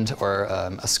brand or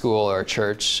a school or a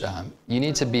church,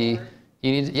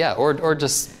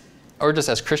 or just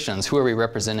as Christians, who are we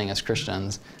representing as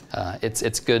Christians?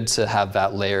 It's good to have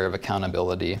that layer of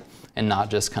accountability and not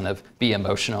just kind of be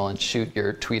emotional and shoot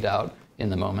your tweet out in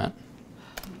the moment.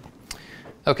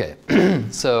 Okay,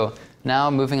 so now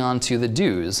moving on to the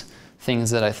do's, things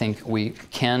that I think we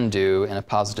can do in a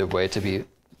positive way to be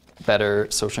better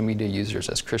social media users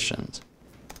as Christians.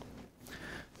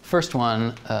 First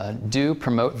one, do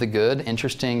promote the good,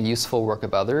 interesting, useful work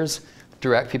of others.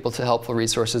 Direct people to helpful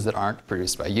resources that aren't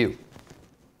produced by you.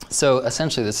 So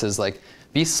essentially this is like,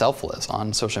 be selfless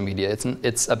on social media.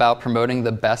 It's about promoting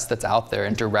the best that's out there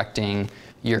and directing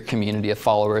your community of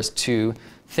followers to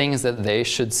things that they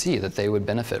should see, that they would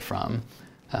benefit from.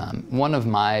 One of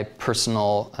my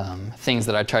personal things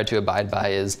that I try to abide by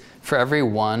is for every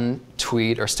one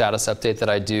tweet or status update that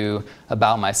I do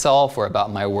about myself or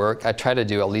about my work, I try to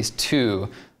do at least 2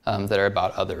 that are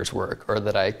about others' work or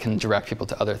that I can direct people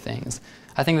to other things.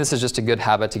 I think this is just a good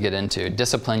habit to get into.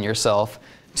 Discipline yourself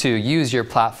to use your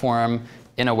platform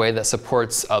in a way that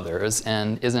supports others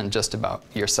and isn't just about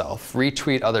yourself.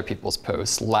 Retweet other people's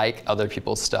posts, like other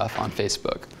people's stuff on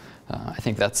Facebook. I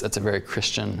think that's a very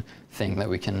Christian thing that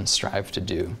we can strive to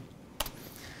do.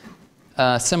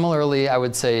 Similarly, I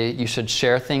would say you should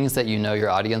share things that you know your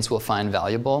audience will find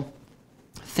valuable.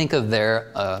 Think of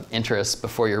their interests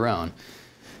before your own.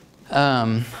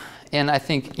 And I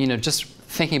think, just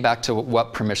thinking back to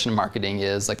what permission marketing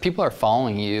is, like people are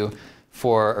following you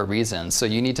for a reason. So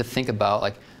you need to think about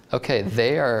like, okay,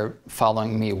 they are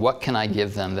following me. What can I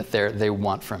give them that they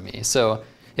want from me? So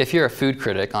if you're a food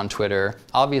critic on Twitter,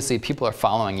 obviously people are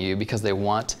following you because they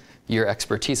want your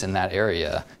expertise in that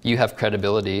area. You have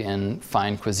credibility in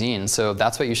fine cuisine, so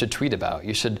that's what you should tweet about.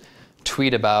 You should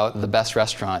tweet about the best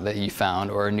restaurant that you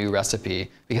found or a new recipe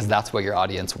because that's what your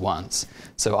audience wants.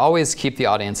 So always keep the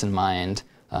audience in mind.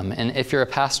 And if you're a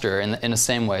pastor, in the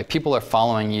same way, people are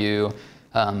following you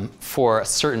for a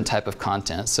certain type of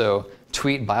content. So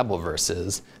tweet Bible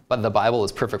verses, but the Bible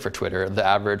is perfect for Twitter. The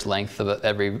average length of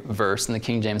every verse in the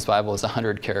King James Bible is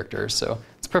 100 characters, so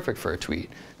it's perfect for a tweet.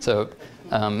 So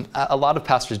a lot of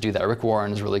pastors do that. Rick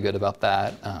Warren is really good about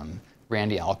that.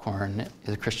 Randy Alcorn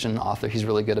is a Christian author. He's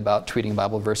really good about tweeting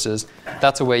Bible verses.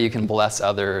 That's a way you can bless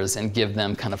others and give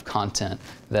them kind of content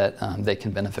that they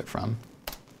can benefit from.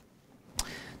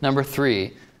 Number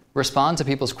 3, respond to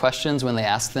people's questions when they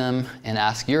ask them and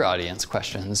ask your audience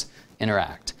questions.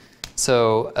 Interact.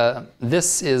 So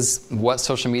this is what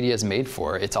social media is made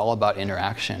for. It's all about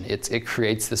interaction. It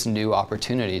creates this new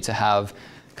opportunity to have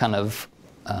kind of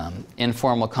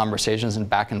informal conversations and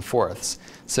back and forths.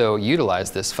 So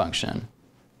utilize this function.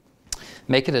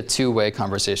 Make it a two-way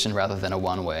conversation rather than a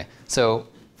one-way. So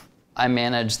I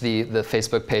manage the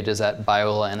Facebook pages at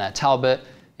Biola and at Talbot,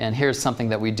 and here's something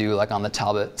that we do like on the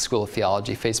Talbot School of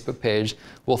Theology Facebook page.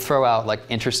 We'll throw out like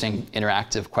interesting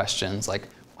interactive questions like,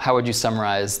 how would you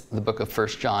summarize the book of 1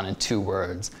 John in 2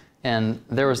 words? And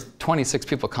there was 26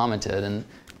 people commented,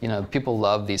 and people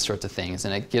love these sorts of things,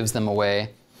 and it gives them a way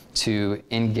to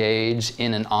engage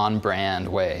in an on-brand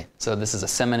way. So this is a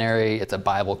seminary, it's a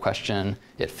Bible question,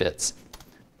 it fits.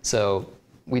 So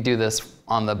we do this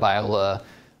on the Biola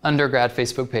undergrad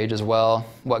Facebook page as well.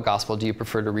 What gospel do you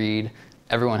prefer to read?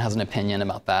 Everyone has an opinion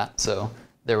about that. So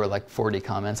there were like 40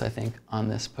 comments, I think, on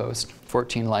this post,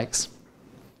 14 likes.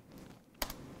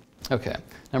 Okay,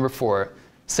 number 4,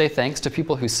 say thanks to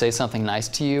people who say something nice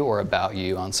to you or about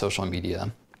you on social media.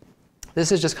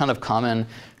 This is just kind of common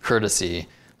courtesy.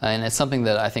 And it's something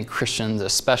that I think Christians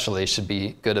especially should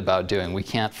be good about doing. We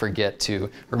can't forget to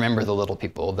remember the little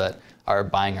people that are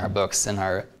buying our books and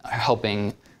are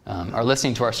helping, are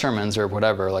listening to our sermons or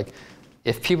whatever. Like,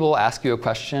 if people ask you a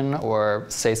question or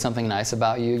say something nice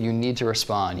about you, you need to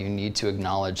respond. You need to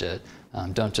acknowledge it.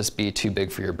 Don't just be too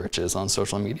big for your britches on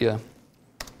social media.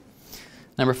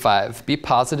 Number 5, be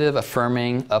positive,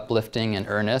 affirming, uplifting, and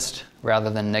earnest rather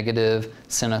than negative,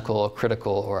 cynical,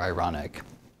 critical, or ironic.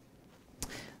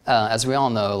 As we all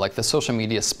know, like the social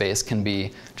media space can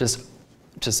be just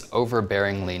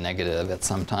overbearingly negative at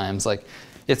some times. Like,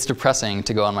 it's depressing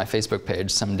to go on my Facebook page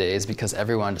some days because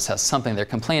everyone just has something they're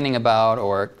complaining about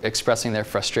or expressing their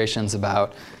frustrations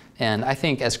about. And I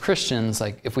think as Christians,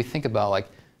 like if we think about like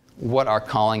what our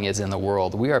calling is in the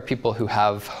world, we are people who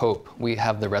have hope. We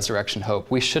have the resurrection hope.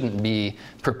 We shouldn't be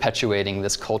perpetuating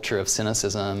this culture of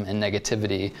cynicism and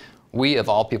negativity. We, of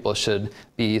all people, should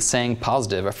be saying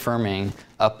positive, affirming,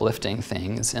 uplifting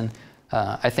things. And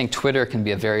I think Twitter can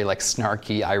be a very like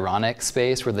snarky, ironic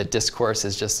space where the discourse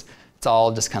is just, it's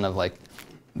all just kind of like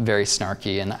very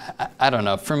snarky. And I don't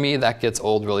know, for me, that gets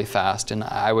old really fast. And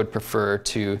I would prefer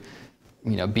to,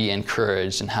 be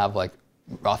encouraged and have like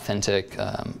authentic,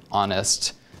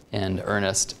 honest, and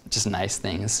earnest, just nice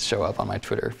things show up on my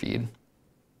Twitter feed.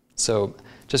 So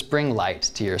just bring light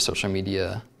to your social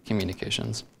media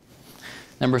communications.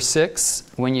 Number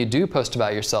 6, when you do post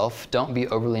about yourself, don't be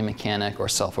overly mechanic or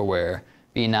self-aware.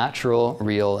 Be natural,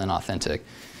 real, and authentic.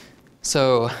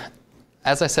 So,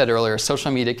 as I said earlier,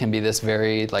 social media can be this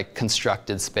very like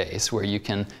constructed space where you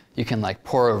can like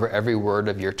pore over every word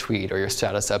of your tweet or your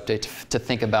status update to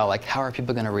think about like, how are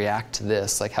people going to react to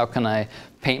this? Like, how can I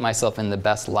paint myself in the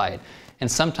best light?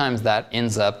 And sometimes that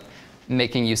ends up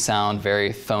making you sound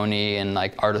very phony and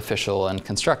like artificial and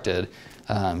constructed.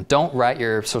 Don't write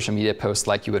your social media post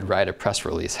like you would write a press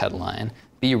release headline.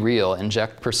 Be real,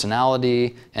 inject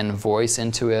personality and voice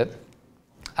into it.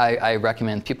 I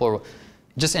recommend people,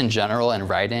 just in general in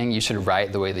writing, you should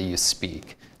write the way that you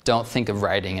speak. Don't think of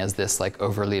writing as this like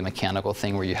overly mechanical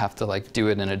thing where you have to like do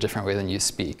it in a different way than you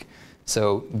speak.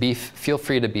 So feel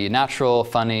free to be natural,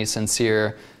 funny,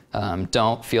 sincere.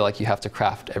 Don't feel like you have to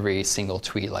craft every single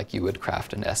tweet like you would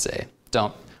craft an essay.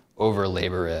 Don't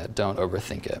over-labor it. Don't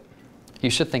overthink it. You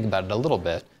should think about it a little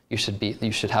bit. You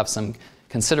should have some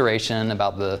consideration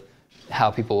about the how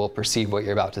people will perceive what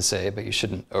you're about to say, but you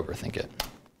shouldn't overthink it.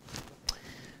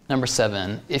 Number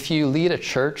 7, if you lead a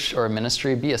church or a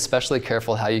ministry, be especially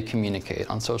careful how you communicate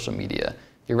on social media.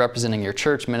 You're representing your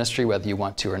church ministry whether you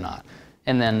want to or not.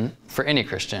 And then for any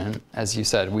Christian, as you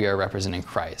said, we are representing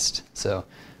Christ. So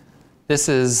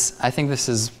I think this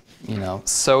is,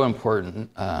 so important.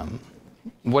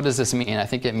 What does this mean? I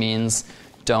think it means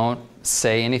don't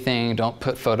say anything, don't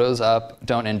put photos up,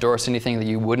 don't endorse anything that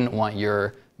you wouldn't want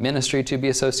your ministry to be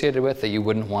associated with, that you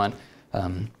wouldn't want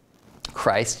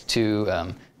Christ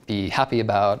to be happy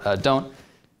about. Don't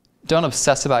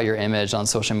obsess about your image on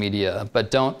social media,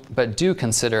 but do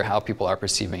consider how people are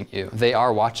perceiving you. They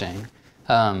are watching.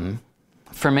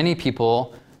 For many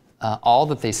people, all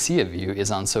that they see of you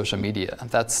is on social media.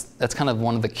 That's kind of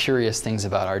one of the curious things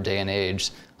about our day and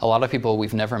age. A lot of people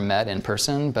we've never met in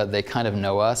person, but they kind of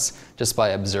know us just by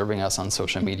observing us on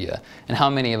social media. And how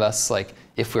many of us, like,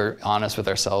 if we're honest with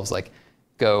ourselves, like,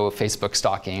 go Facebook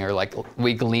stalking, or like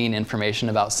we glean information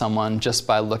about someone just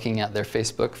by looking at their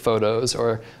Facebook photos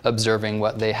or observing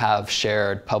what they have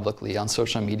shared publicly on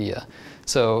social media.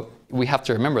 So we have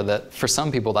to remember that for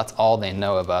some people, that's all they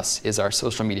know of us is our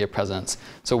social media presence.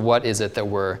 So what is it that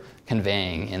we're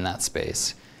conveying in that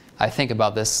space? I think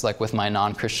about this like with my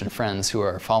non-Christian friends who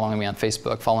are following me on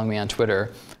Facebook, following me on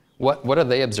Twitter. What are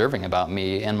they observing about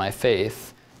me and my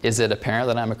faith? Is it apparent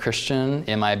that I'm a Christian?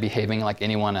 Am I behaving like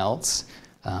anyone else?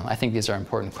 I think these are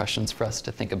important questions for us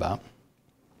to think about.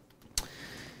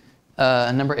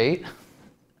 Number 8,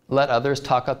 let others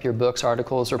talk up your books,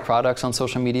 articles, or products on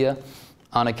social media.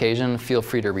 On occasion, feel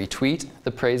free to retweet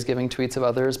the praise-giving tweets of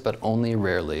others, but only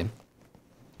rarely.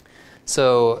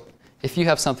 So if you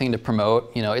have something to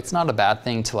promote, it's not a bad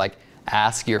thing to like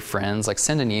ask your friends, like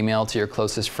send an email to your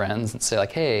closest friends and say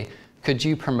like, hey, could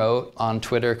you promote on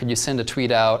Twitter? Could you send a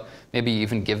tweet out? Maybe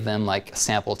even give them like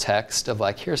sample text of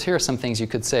like, here are some things you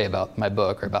could say about my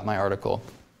book or about my article.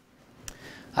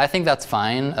 I think that's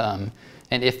fine.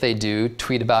 And if they do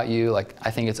tweet about you, like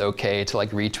I think it's okay to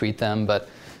like retweet them, but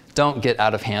don't get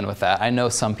out of hand with that. I know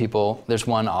some people, there's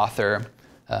one author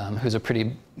who's a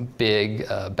pretty big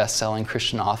best-selling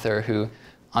Christian author who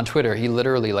on Twitter, he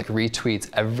literally like retweets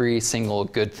every single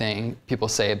good thing people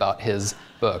say about his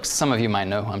books. Some of you might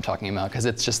know who I'm talking about because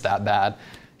it's just that bad.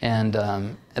 And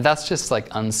that's just like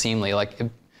unseemly. Like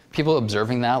people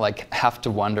observing that like have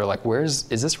to wonder like, is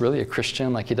this really a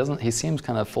Christian? Like he seems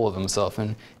kind of full of himself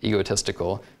and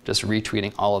egotistical, just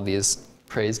retweeting all of these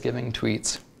praise-giving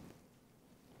tweets.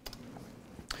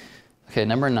 Okay,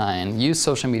 number 9, use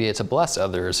social media to bless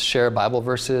others. Share Bible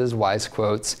verses, wise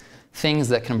quotes, things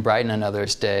that can brighten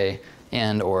another's day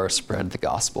and or spread the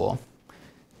gospel.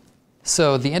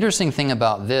 So the interesting thing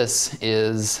about this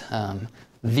is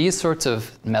these sorts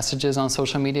of messages on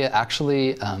social media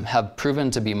actually have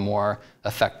proven to be more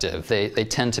effective. They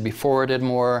tend to be forwarded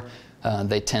more.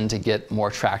 They tend to get more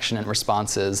traction and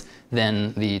responses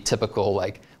than the typical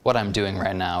like what I'm doing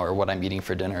right now or what I'm eating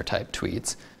for dinner type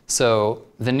tweets. So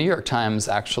the New York Times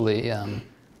actually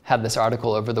had this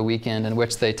article over the weekend in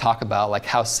which they talk about like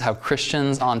how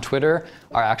Christians on Twitter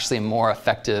are actually more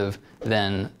effective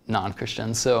than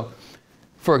non-Christians. So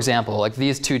for example, like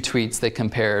these two tweets, they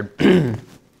compared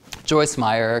Joyce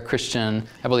Meyer, Christian,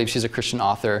 I believe she's a Christian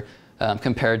author,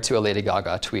 compared to a Lady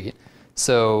Gaga tweet.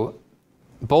 So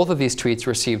both of these tweets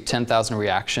received 10,000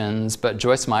 reactions, but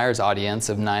Joyce Meyer's audience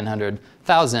of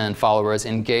 900,000 followers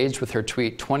engaged with her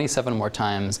tweet 27 more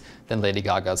times than Lady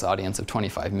Gaga's audience of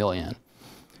 25 million.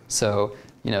 So,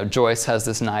 Joyce has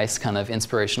this nice kind of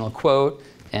inspirational quote,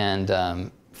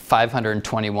 and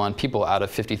 521 people out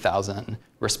of 50,000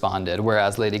 responded,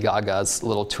 whereas Lady Gaga's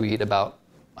little tweet about,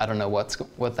 I don't know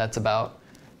what that's about,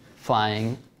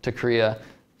 flying to Korea,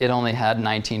 it only had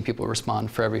 19 people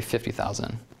respond for every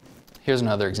 50,000. Here's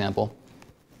another example.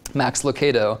 Max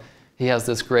Lucado, he has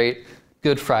this great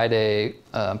Good Friday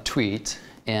tweet,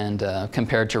 and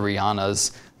compared to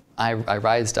Rihanna's I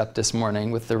rised up this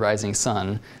morning with the rising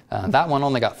sun, that one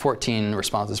only got 14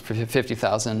 responses for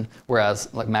 50,000,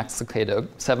 whereas like Max Lucado,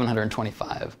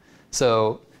 725.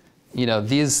 So,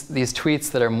 these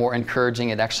tweets that are more encouraging,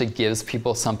 it actually gives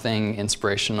people something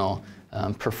inspirational,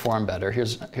 perform better.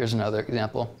 Here's another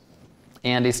example.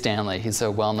 Andy Stanley, he's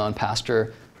a well-known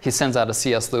pastor. He sends out a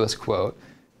C.S. Lewis quote.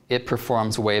 It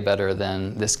performs way better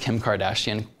than this Kim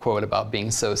Kardashian quote about being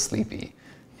so sleepy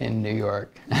in New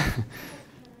York.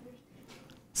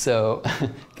 So,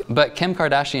 but Kim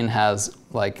Kardashian has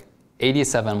like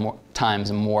 87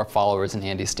 times more followers than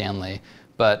Andy Stanley.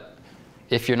 But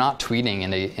if you're not tweeting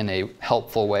in a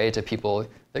helpful way to people,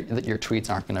 your tweets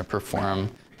aren't going to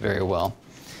perform very well.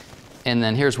 And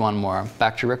then here's one more.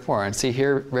 Back to Rick Warren. See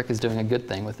here, Rick is doing a good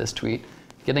thing with this tweet.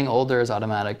 Getting older is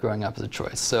automatic, growing up is a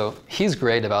choice. So he's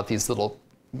great about these little,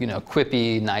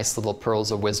 quippy, nice little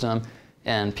pearls of wisdom.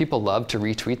 And people love to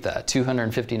retweet that.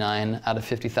 259 out of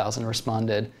 50,000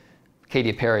 responded.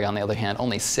 Katy Perry, on the other hand,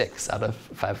 only 6 out of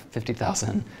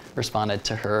 50,000 responded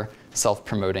to her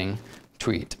self-promoting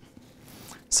tweet.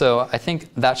 So I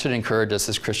think that should encourage us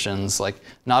as Christians. Like,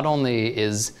 not only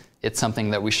is it something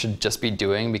that we should just be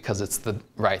doing because it's the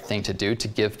right thing to do, to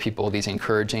give people these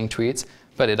encouraging tweets,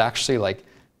 but it actually,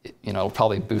 it'll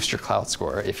probably boost your clout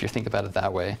score if you think about it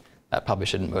that way. That probably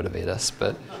shouldn't motivate us,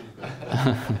 but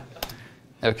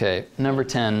okay, number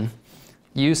 10,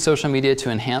 use social media to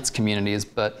enhance communities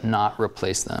but not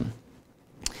replace them.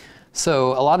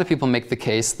 So a lot of people make the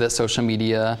case that social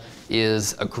media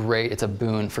is it's a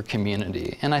boon for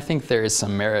community, and I think there is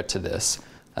some merit to this.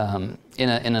 In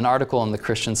an article in the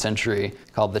Christian Century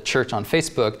called "The Church on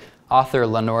Facebook," author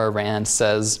Lenora Rand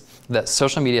says that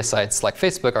social media sites like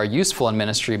Facebook are useful in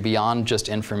ministry beyond just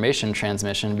information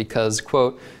transmission because,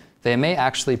 quote, they may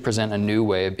actually present a new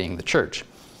way of being the church.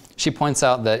 She points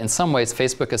out that in some ways,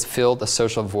 Facebook has filled a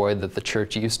social void that the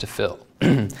church used to fill.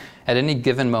 At any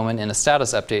given moment in a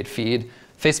status update feed,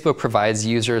 Facebook provides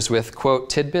users with, quote,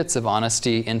 tidbits of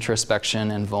honesty,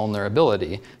 introspection, and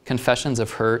vulnerability, confessions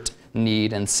of hurt,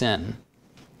 need, and sin.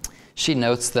 She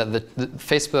notes that the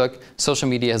Facebook social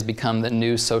media has become the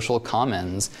new social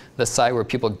commons, the site where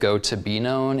people go to be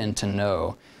known and to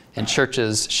know. And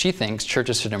she thinks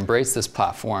churches should embrace this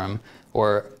platform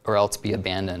or else be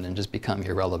abandoned and just become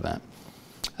irrelevant.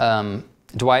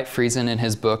 Dwight Friesen, in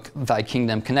his book, Thy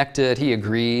Kingdom Connected, he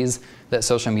agrees that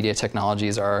social media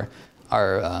technologies are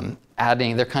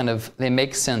adding, they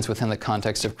make sense within the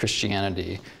context of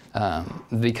Christianity.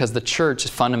 Because the church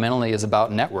fundamentally is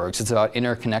about networks. It's about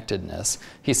interconnectedness.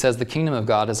 He says the kingdom of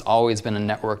God has always been a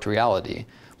networked reality.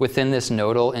 Within this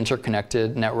nodal,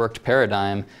 interconnected, networked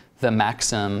paradigm, the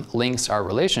maxim links our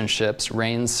relationships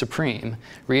reigns supreme,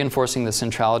 reinforcing the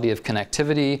centrality of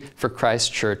connectivity for Christ's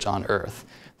church on earth.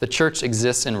 The church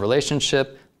exists in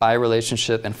relationship, by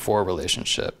relationship, and for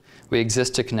relationship. We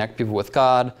exist to connect people with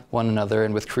God, one another,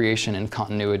 and with creation in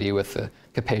continuity with the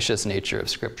capacious nature of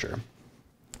Scripture.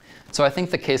 So I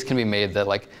think the case can be made that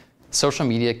social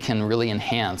media can really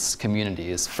enhance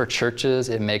communities. For churches,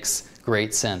 it makes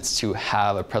great sense to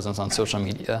have a presence on social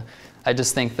media. I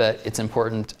just think that it's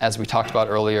important, as we talked about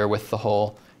earlier with the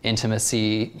whole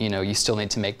intimacy, you still need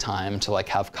to make time to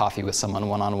have coffee with someone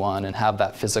one-on-one and have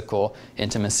that physical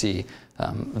intimacy.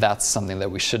 That's something that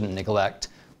we shouldn't neglect.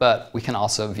 But we can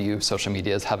also view social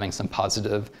media as having some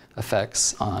positive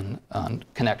effects on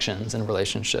connections and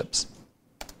relationships.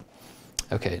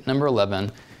 Okay, number 11,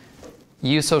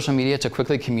 use social media to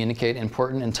quickly communicate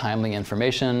important and timely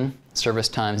information, service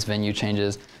times, venue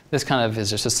changes. This kind of is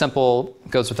just a simple,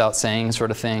 goes without saying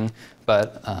sort of thing,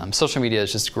 but social media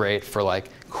is just great for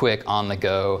quick,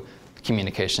 on-the-go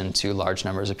communication to large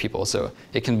numbers of people. So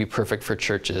it can be perfect for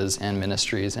churches and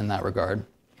ministries in that regard.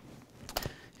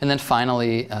 And then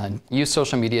finally, use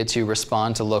social media to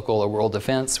respond to local or world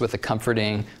events with a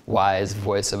comforting, wise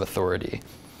voice of authority.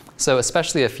 So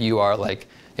especially if you are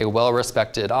a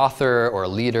well-respected author or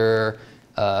leader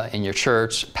in your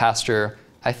church, pastor,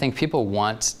 I think people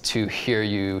want to hear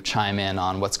you chime in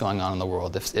on what's going on in the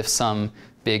world. If some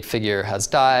big figure has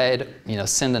died,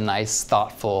 send a nice,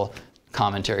 thoughtful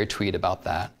commentary tweet about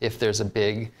that. If there's a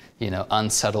big,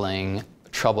 unsettling,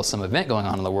 troublesome event going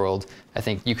on in the world, I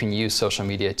think you can use social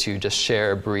media to just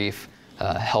share a brief,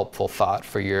 helpful thought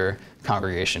for your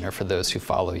congregation or for those who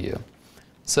follow you.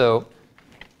 So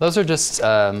those are just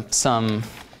some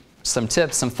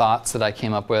tips, some thoughts that I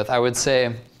came up with. I would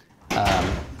say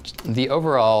the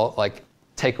overall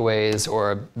takeaways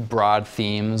or broad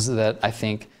themes that I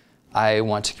think I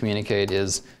want to communicate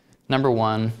is, number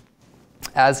one,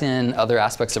 as in other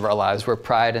aspects of our lives where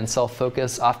pride and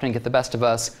self-focus often get the best of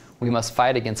us, we must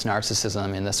fight against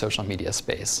narcissism in the social media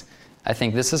space. I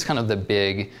think this is kind of the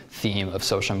big theme of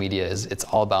social media is it's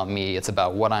all about me. It's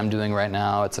about what I'm doing right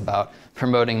now. It's about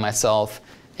promoting myself.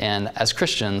 And as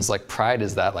Christians, pride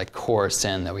is that core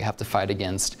sin that we have to fight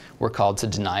against. We're called to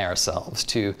deny ourselves,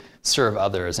 to serve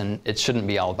others, and it shouldn't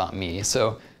be all about me.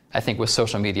 So I think with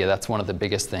social media, that's one of the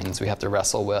biggest things we have to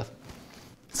wrestle with.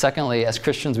 Secondly, as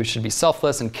Christians, we should be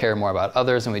selfless and care more about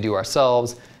others than we do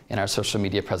ourselves, and our social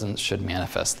media presence should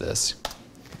manifest this.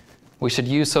 We should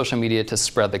use social media to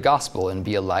spread the gospel and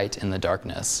be a light in the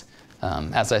darkness.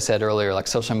 As I said earlier,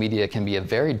 social media can be a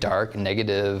very dark,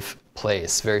 negative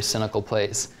place, very cynical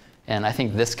place. And I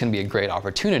think this can be a great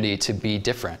opportunity to be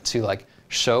different,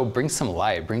 to bring some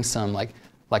light, bring some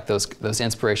those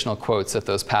inspirational quotes that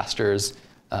those pastors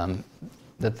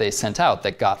that they sent out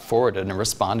that got forwarded and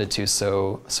responded to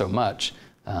so much.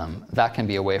 that can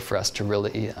be a way for us to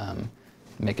really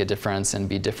make a difference and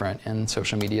be different in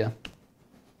social media.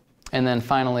 And then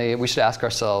finally, we should ask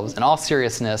ourselves, in all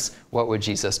seriousness, what would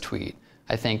Jesus tweet?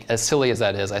 I think, as silly as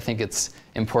that is, I think it's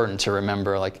important to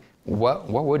remember, like, what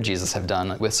would Jesus have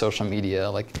done with social media?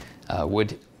 Like,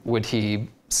 would he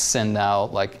send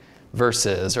out like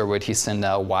verses, or would he send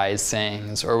out wise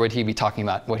sayings, or would he be talking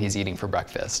about what he's eating for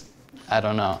breakfast? I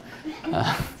don't know.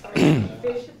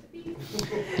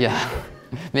 Yeah,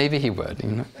 maybe he would. You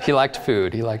know? He liked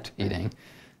food. He liked eating.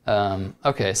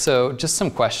 Okay, so just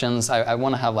some questions. I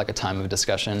want to have like a time of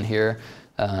discussion here,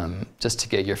 just to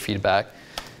get your feedback.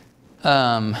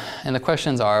 And the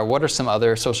questions are, what are some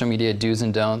other social media do's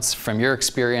and don'ts from your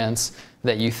experience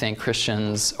that you think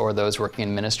Christians or those working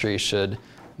in ministry should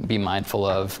be mindful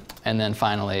of? And then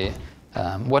finally,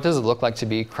 what does it look like to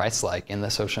be Christ-like in the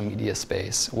social media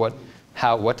space? What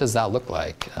does that look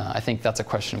like? I think that's a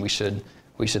question we should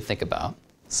think about.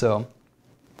 So,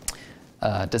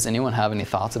 does anyone have any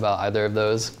thoughts about either of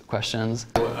those questions?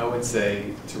 I would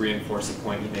say, to reinforce a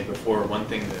point you made before, one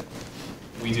thing that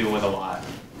we deal with a lot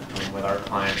with our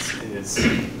clients is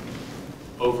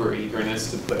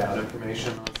over-eagerness to put out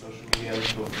information on social media,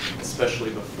 especially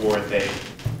before they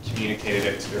communicated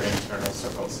it to their internal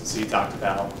circles. So you talked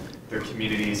about their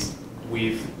communities.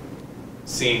 We've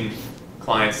seen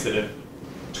clients that have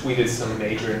tweeted some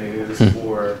major news,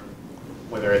 or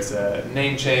whether it's a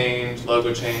name change,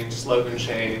 logo change, slogan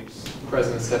change,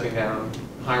 president stepping down,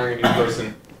 hiring a new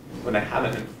person, when they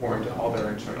haven't informed all their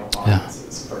internal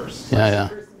audiences first. Yeah.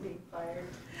 Person being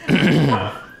fired.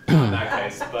 Not in that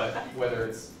case, but whether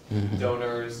it's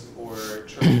donors or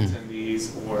church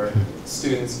attendees or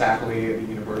students, faculty at the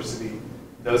university,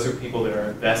 those are people that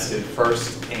are invested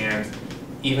first, and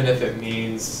even if it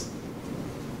means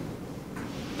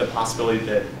the possibility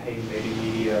that, hey, maybe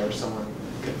media or someone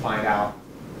could find out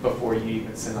before you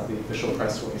even send out the official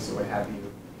press release or what have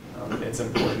you, it's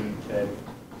important that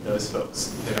those folks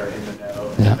that are in the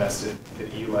know and invested,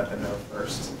 that you let them know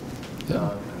first.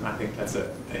 And I think that's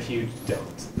a huge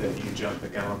don't, that you jump the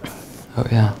gun on that. Oh,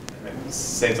 yeah. And it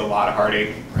saves a lot of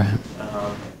heartache. Right.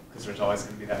 Because there's always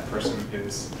going to be that person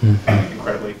who's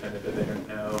incredibly offended that they didn't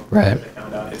know. Right. That they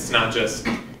found out. It's not just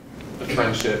the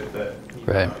friendship that you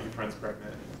know, your friend's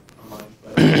pregnant online,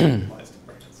 but it applies to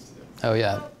pregnancy too. Oh,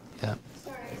 yeah. Yeah.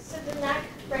 Sorry, so then that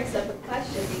brings up a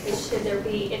question, because should there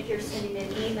be, if you're sending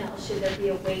an email, should there be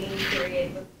a waiting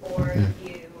period before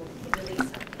you release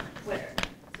something on Twitter?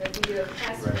 So if you do a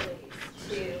press release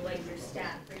to like your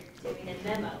staff, or you're doing a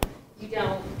memo, you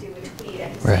don't do a tweet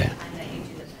at the same time that you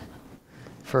do the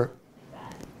memo.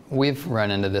 We've run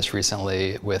into this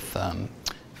recently with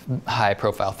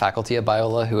high-profile faculty at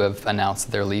Biola who have announced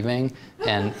that they're leaving,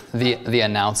 and the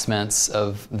announcements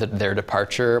of their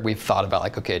departure, we've thought about,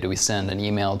 like, okay, do we send an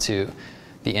email to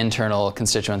the internal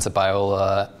constituents at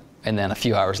Biola, and then a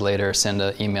few hours later send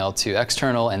an email to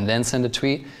external, and then send a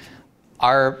tweet?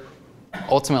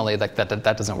 Ultimately, like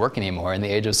that doesn't work anymore. In the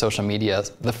age of social media,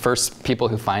 the first people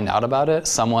who find out about it,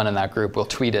 someone in that group will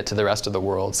tweet it to the rest of the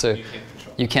world. So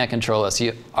you can't control us.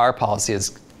 Our policy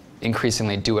is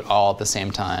increasingly do it all at the same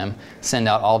time. Send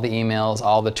out all the emails,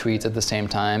 all the tweets at the same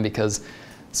time, because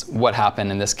what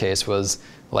happened in this case was,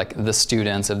 like, the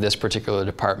students of this particular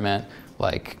department,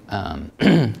 like,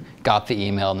 got the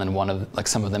email, and then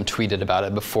some of them tweeted about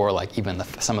it before, like, even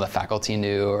some of the faculty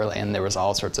knew, and there was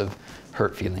all sorts of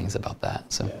hurt feelings about that.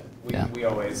 So we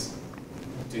always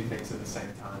do things at the same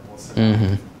time. We'll send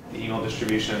out the email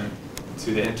distribution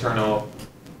to the internal,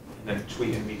 and then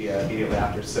tweet in media immediately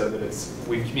after, so that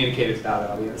we've communicated to that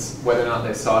audience. Whether or not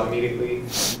they saw it immediately,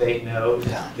 they know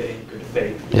that in good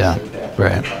faith. Yeah.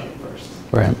 Right. First.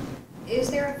 Right. Is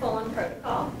there a full-on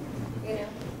protocol, you know,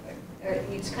 or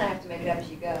you just kind of have to make it up as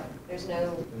you go? There's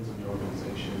no... Depends on the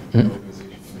organization, the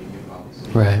organization's media policy.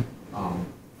 Right.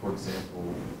 For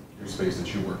example, your space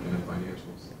that you work in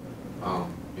financials,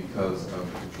 because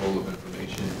of control of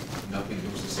information, nothing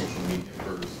goes to social media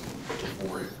first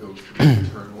before it goes to the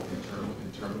internal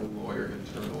lawyer,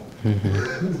 internal,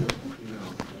 you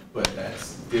know. But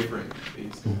that's different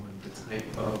based on the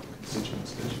type of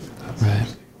constituents that you have.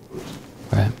 Right.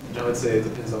 Right. And I would say it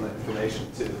depends on the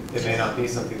information too. It may not be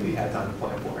something that you had time to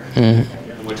plan for,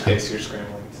 in which case you're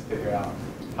scrambling to figure out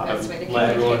how to let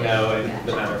everyone know in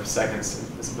the matter of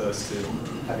seconds, as opposed to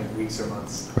having weeks or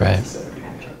months. Right.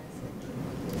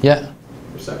 Yeah.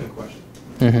 Your second question.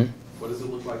 What does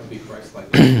it look like to be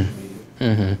Christ-like in social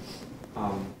media?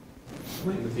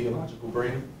 Playing the theological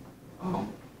brain.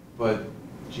 But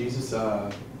Jesus,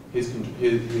 his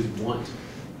want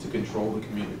to control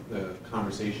the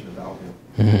conversation about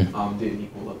him didn't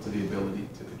equal up to the ability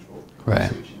to control the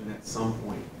conversation. And at some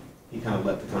point, he kind of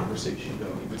let the conversation go.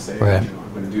 He would say, Right.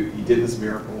 I'm going to do, he did this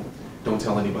miracle, don't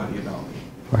tell anybody about me.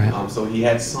 Right. So he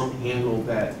had some handle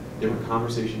that there were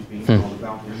conversations being held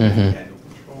about him that he had no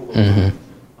control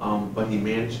over. But he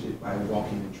managed it by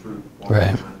walking in truth, walking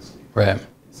in honesty. Right.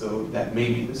 So that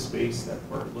may be the space that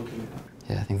we're looking at.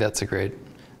 Yeah, I think that's a great,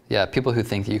 yeah, people who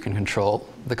think that you can control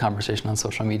the conversation on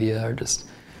social media are just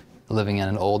living in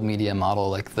an old media model.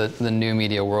 Like the new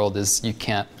media world is, you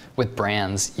can't, with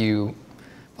brands, a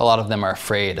lot of them are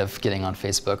afraid of getting on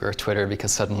Facebook or Twitter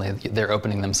because suddenly they're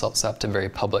opening themselves up to very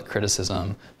public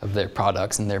criticism of their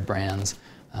products and their brands.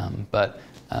 But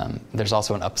there's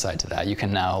also an upside to that. You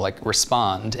can now like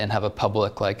respond and have a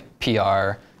public like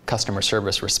PR customer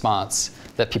service response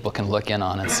that people can look in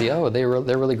on and see, oh, they're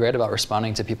really great about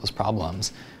responding to people's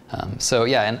problems. So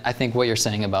yeah, and I think what you're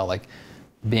saying about like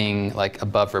being like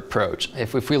above reproach,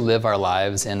 if we live our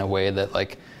lives in a way that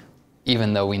like,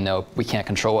 even though we know we can't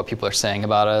control what people are saying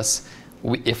about us,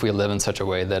 if we live in such a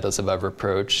way that is above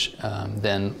reproach,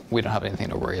 then we don't have anything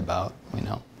to worry about, we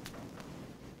know.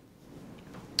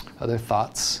 Other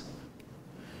thoughts?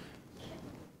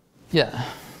 Yeah.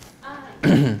 I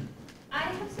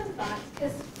have some thoughts,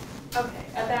 because, okay,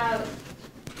 about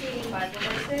reading Bible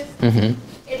verses.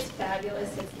 It's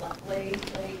fabulous, it's lovely,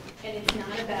 like, and it's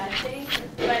not a bad thing.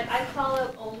 But I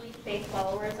follow only faith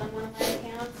followers on one of my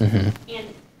accounts, and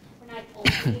when I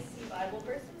only see Bible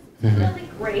verses, it's really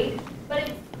great.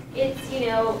 But it's you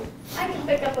know, I can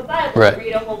pick up a Bible and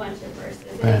read a whole bunch of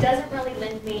verses, and it doesn't really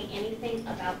lend me anything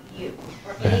about you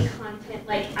or any content.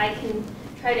 Like, I can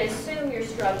try to assume you're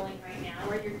struggling right now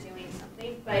or you're doing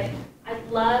something, but I'd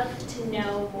love to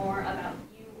know more about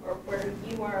you or where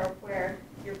you are or where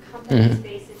your company's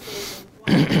basis is and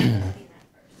why you're listing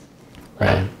that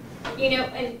first. Like, you know,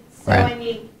 and so I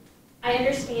mean, I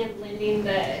understand lending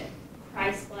the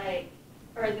Christ-like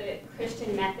or the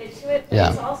Christian method to it,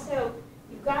 but it's also,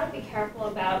 you've got to be careful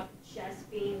about just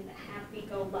being the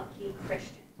happy-go-lucky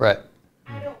Christian. Right.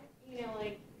 I don't, you know,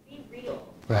 like, be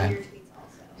real Right. in your tweets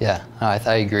also. Yeah, no,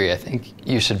 I agree. I think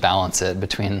you should balance it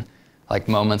between like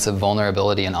moments of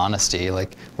vulnerability and honesty,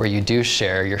 like where you do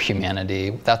share your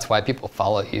humanity. That's why people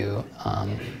follow you.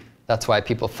 That's why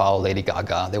people follow Lady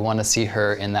Gaga. They want to see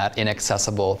her in that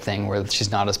inaccessible thing where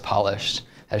she's not as polished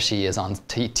as she is on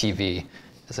TV.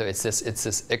 So it's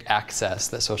this access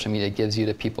that social media gives you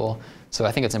to people. So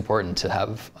I think it's important to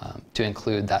have to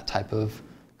include that type of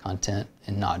content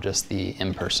and not just the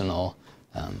impersonal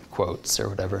quotes or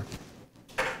whatever.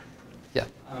 Yeah.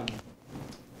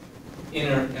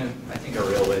 I think a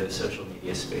real way the social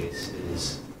media space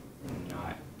is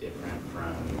not different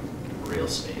from real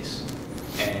space.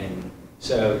 And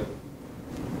so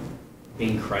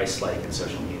being Christ-like in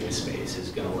social media space is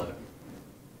going to look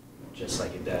just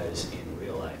like it does in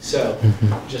real life. So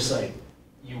just like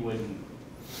you wouldn't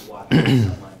walk up to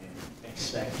someone and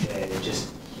expect to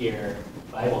just hear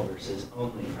Bible verses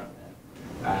only from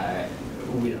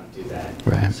them. We don't do that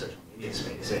in social media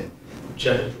space. And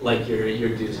just like your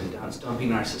do's and don'ts, don't be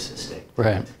narcissistic.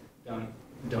 Right.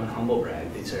 Don't humble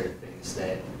brag. These are things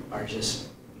that are just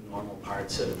normal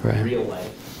parts of real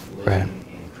life living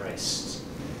in Christ's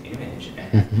image.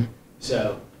 And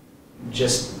so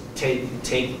just take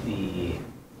the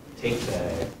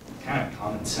kind of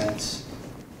common sense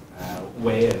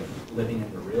way of living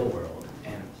in the real world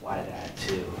and apply that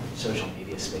to social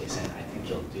media space, and I think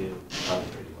you'll do probably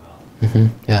pretty well.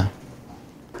 Yeah.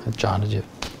 John, did you?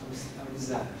 I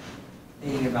was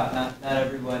thinking about not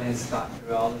everyone has thought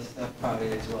through all this stuff probably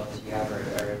as well as you have or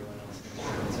everyone else in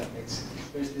the room. So it makes,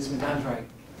 there's been times where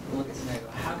I look at something and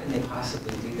go, how can they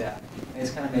possibly do that? And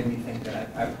it's kind of made me think that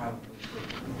I probably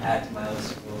could add to my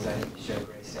list of rules. I need to show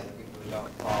grace to other people who don't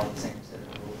follow the same set of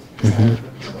rules.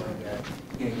 Because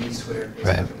I'm going to use Twitter and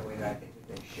Facebook in the way that I think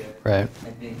that they should.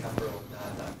 And being comfortable with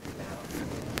not freaking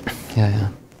out.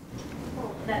 Yeah.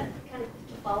 Well, that kind of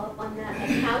to follow up on that, like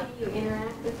how do you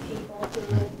interact with people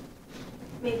who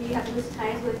maybe you have loose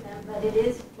ties with them, but it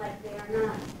is like they are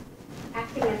not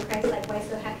acting in Christ-like way,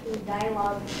 so how can you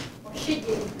dialogue, or should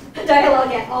you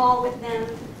dialogue at all with them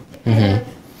to kind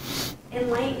of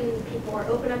enlighten people or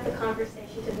open up the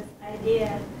conversation to this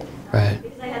idea?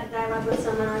 Because I had a dialogue with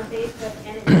someone on Facebook,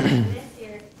 and it was this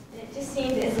year, and it just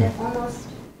seemed as if almost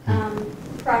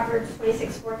Proverbs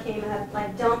 26:4 came up,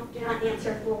 like, do not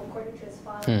answer a fool according to his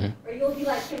father, or you'll be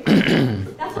like him.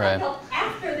 That's what I felt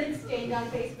after the exchange on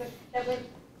Facebook that went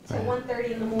to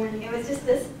 1:30 in the morning. It was just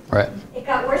this, it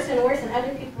got worse and worse, and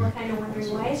other people were kind of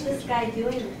wondering, why is this guy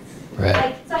doing this?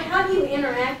 Like, so how do you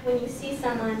interact when you see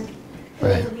someone who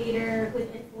is a leader, who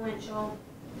is influential,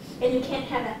 and you can't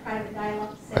have that private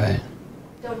dialogue to say,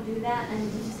 don't do that, and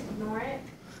you just ignore it?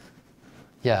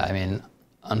 Yeah, I mean,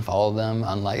 unfollow them.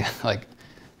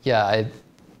 Yeah,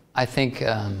 I think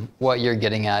what you're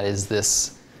getting at is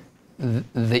this,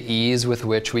 the ease with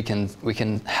which we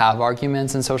can have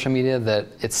arguments in social media, that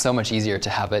it's so much easier to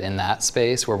have it in that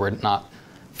space where we're not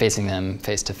facing them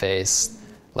face to face.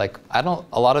 Like,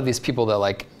 a lot of these people that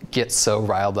like get so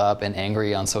riled up and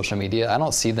angry on social media, I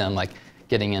don't see them like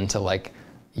getting into like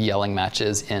yelling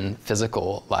matches in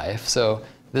physical life. So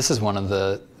this is one of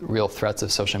the real threats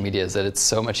of social media, is that it's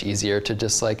so much easier to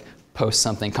just like post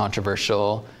something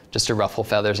controversial just to ruffle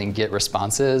feathers and get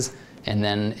responses, and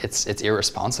then it's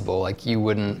irresponsible. Like, you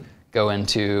wouldn't go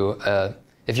into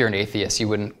if you're an atheist, you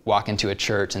wouldn't walk into a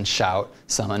church and shout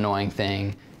some annoying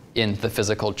thing in the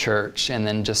physical church and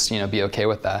then just be okay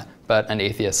with that. But an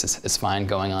atheist is fine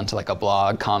going on to like a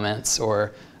blog comments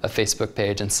or a Facebook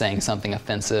page and saying something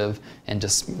offensive, and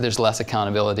just there's less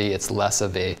accountability. It's less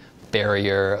of a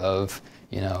barrier of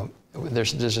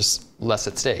there's just less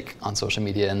at stake on social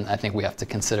media, and I think we have to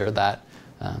consider that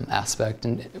aspect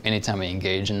and anytime we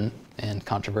engage in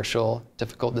controversial,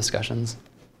 difficult discussions.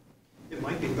 It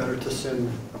might be better to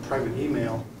send a private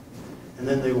email, and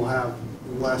then they will have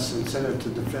less incentive to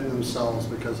defend themselves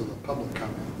because of the public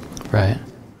comment. Right.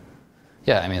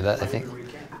 Yeah, I mean,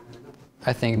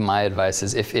 I think my advice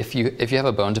is if you have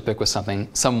a bone to pick with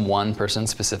some one person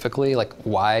specifically, like,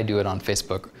 why do it on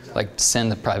Facebook? Like,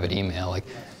 send a private email. Like,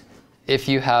 if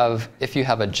you have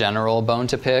a general bone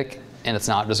to pick and it's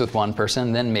not just with one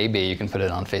person, then maybe you can put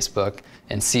it on Facebook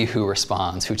and see who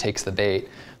responds, who takes the bait.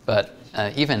 But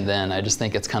even then, I just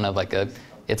think it's kind of like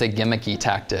it's a gimmicky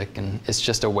tactic, and it's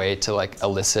just a way to like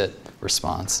elicit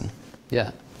response. And,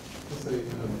 yeah. I'll say,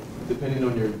 depending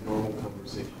on your normal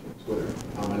conversation on Twitter,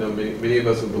 I know many of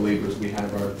us are believers. We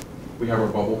have our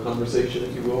bubble conversation,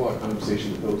 if you will, our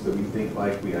conversation with those that we think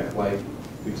like, we act like,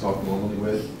 we talk normally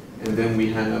with. And then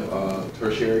we have a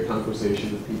tertiary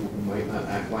conversation with people who might not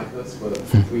act like us, but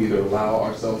we either allow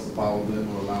ourselves to follow them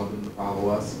or allow them to follow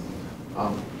us.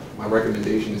 My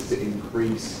recommendation is to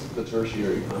increase the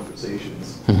tertiary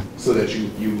conversations so that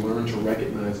you learn to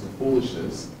recognize the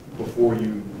foolishness before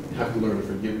you have to learn to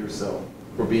forgive yourself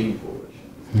for being foolish.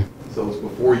 So it's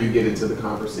before you get into the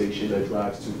conversation that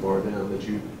drives too far down, that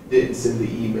you didn't send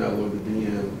the email or the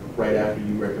DM right after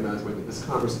you recognize, wait,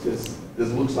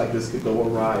 this looks like this could go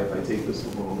awry if I take this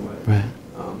the wrong way. Right.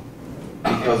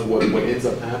 Because what ends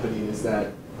up happening is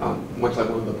that, much like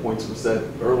one of the points was said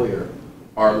earlier,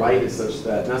 our light is such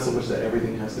that, not so much that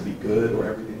everything has to be good or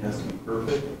everything has to be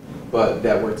perfect, but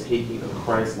that we're taking a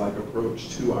Christ-like approach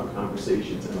to our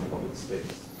conversations in a public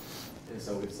space. And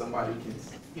so if somebody can,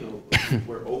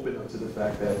 we're open up to the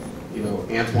fact that,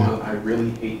 Antoine, I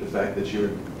really hate the fact that you're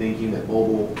thinking that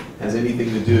mobile has anything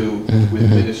to do with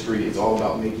ministry. It's all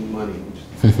about making money,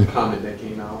 which is a comment that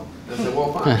came out. And I said,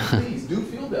 well, fine, please do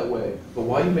feel that way, but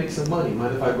while you make some money,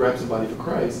 mind if I grab somebody for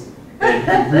Christ? And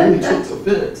he really took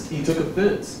offense. He took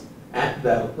offense at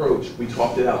that approach. We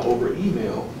talked it out over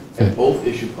email, and both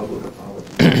issued public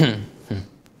apologies.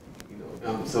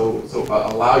 So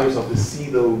allow yourself to see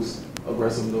those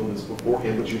aggressive moments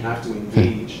beforehand, but you have to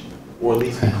engage, or at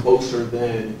least be closer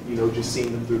than just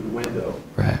seeing them through the window,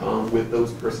 with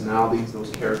those personalities,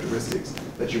 those characteristics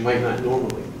that you might not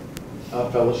normally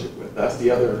fellowship with. That's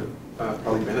the other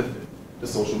probably benefit to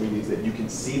social media, is that you can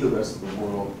see the rest of the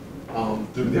world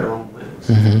through their own lens.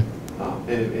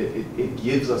 And it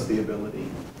gives us the ability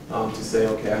to say,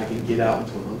 okay, I can get out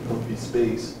into an uncomfy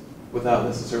space without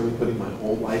necessarily putting my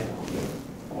whole life out there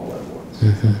all at once.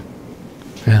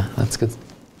 Yeah, that's good.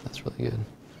 That's really good.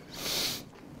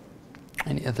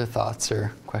 Any other thoughts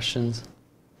or questions?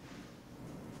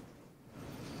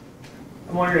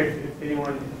 I'm wondering if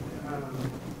anyone,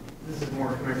 this is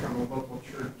more coming from a local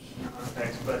church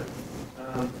context, but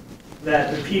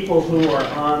that the people who are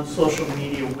on social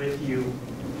media with you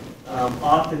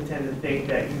often tend to think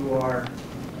that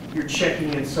you're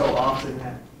checking in so often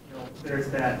that there's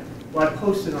that, well, I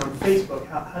posted on Facebook,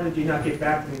 how did you not get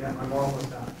back to me that my mom was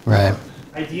dying? Right.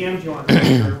 I DM'd you on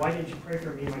Twitter, why didn't you pray for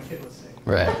me, my kid was sick?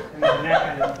 Right. And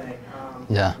that kind of thing.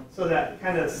 Yeah. So that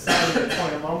kind of side of the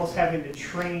point of almost having to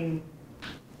train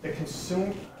the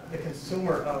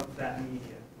consumer of that media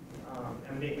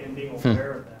and being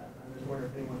aware of that. I'm just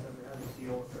wondering if anyone's ever had to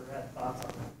deal with or had thoughts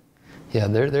on that. Yeah,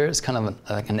 there is kind of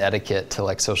an etiquette to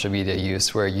like social media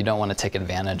use where you don't want to take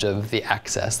advantage of the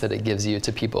access that it gives you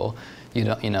to people. You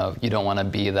don't want to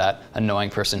be that annoying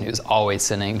person who's always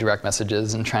sending direct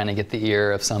messages and trying to get the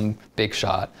ear of some big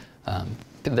shot.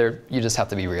 You just have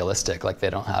to be realistic. Like, they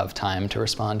don't have time to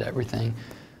respond to everything.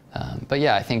 But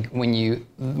yeah, I think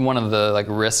one of the like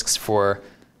risks for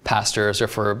pastors or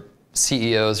for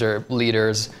CEOs or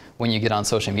leaders when you get on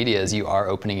social media is you are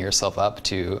opening yourself up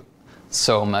to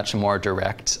so much more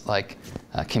direct like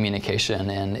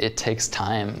communication, and it takes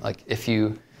time. Like if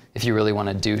you really want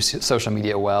to do social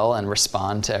media well and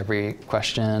respond to every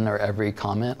question or every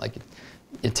comment, like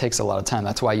it takes a lot of time.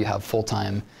 That's why you have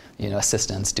full-time,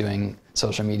 assistants doing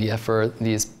social media for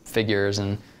these figures,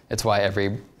 and it's why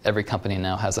every company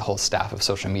now has a whole staff of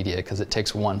social media, because it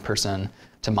takes one person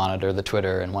to monitor the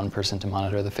Twitter and one person to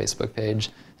monitor the Facebook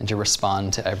page and to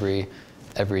respond to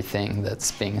everything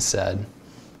that's being said.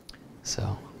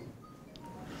 So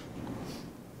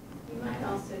You might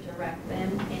also direct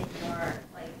them in your,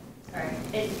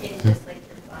 in just like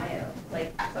your bio,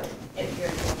 like if you're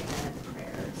doing a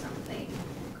prayer or something,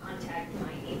 contact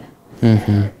my email.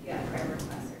 Mm-hmm. Or if you have prayer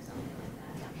requests or something like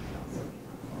that, that might also be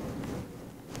helpful.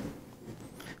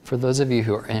 for those of you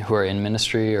who are in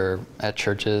ministry or at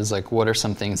churches, like what are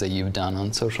some things that you've done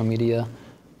on social media,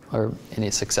 or any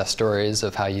success stories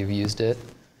of how you've used it?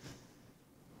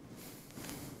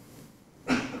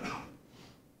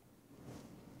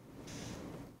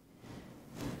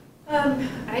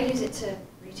 I use it to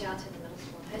reach out to the middle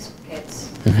school and high school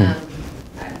kids.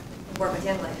 Mm-hmm. I work with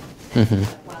Young Life Mm-hmm. and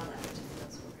Wildlife, which is the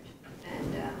middle school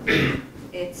version.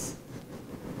 And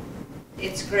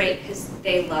it's great because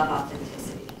they love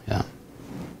authenticity. Yeah.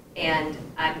 And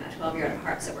I'm a 12-year-old at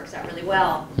heart, so it works out really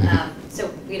well. Mm-hmm. So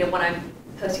when I'm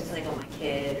posting something on my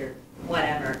kid or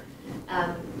whatever,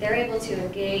 they're able to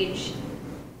engage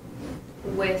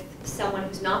with someone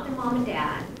who's not their mom and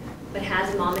dad, but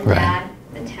has a mom and Right. dad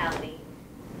mentality.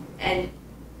 And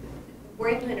we're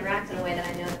able to interact in a way that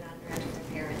I know they're not interacting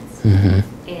with their parents. Mm-hmm.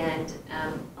 And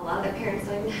a lot of their parents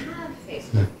don't even have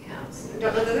Facebook accounts.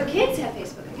 Don't know that their kids have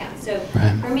Facebook accounts. So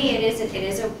Right. for me, it is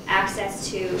a access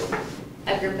to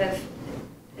a group of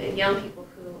young people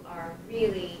who are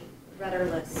really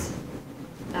rudderless.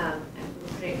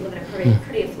 We live in a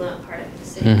pretty affluent part of the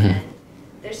city, Mhm. and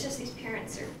there's just these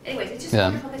parents. Anyways, it's just Yeah.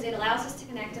 wonderful because it allows us to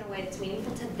connect in a way that's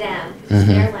meaningful to them, because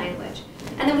it's Mhm. their language,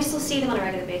 and then we still see them on a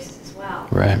regular basis as well.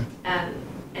 Right. And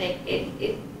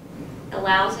it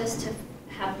allows us to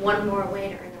have one more way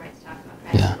to earn the right to talk about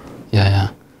Christ. Yeah.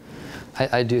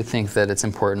 I do think that it's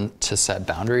important to set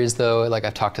boundaries, though. Like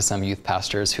I've talked to some youth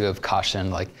pastors who have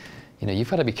cautioned, like, you've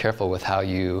got to be careful with how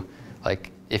you, like,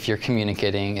 if you're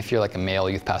communicating, if you're like a male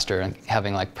youth pastor and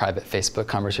having like private Facebook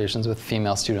conversations with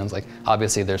female students, like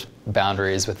obviously there's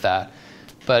boundaries with that.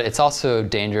 But it's also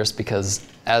dangerous because,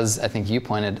 as I think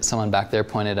someone back there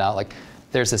pointed out, like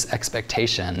there's this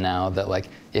expectation now that like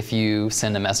if you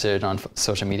send a message on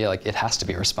social media, like it has to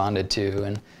be responded to.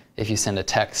 And if you send a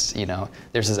text,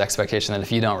 there's this expectation that if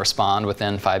you don't respond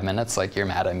within 5 minutes, like you're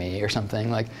mad at me or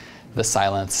something. Like the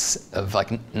silence of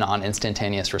like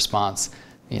non-instantaneous response,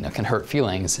 can hurt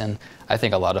feelings. And I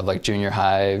think a lot of like junior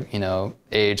high,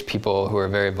 age people who are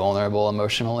very vulnerable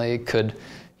emotionally could,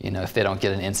 if they don't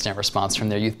get an instant response from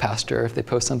their youth pastor, if they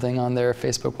post something on their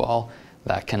Facebook wall,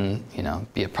 that can,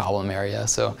 be a problem area.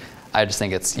 So I just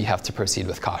think you have to proceed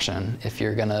with caution if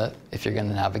you're gonna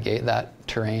navigate that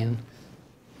terrain.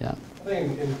 Yeah. I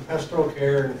think in pastoral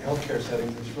care and healthcare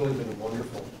settings, it's really been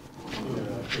wonderful,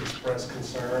 to express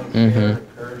concern, care,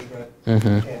 encouragement, and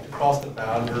to cross the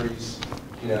boundaries,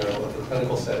 of the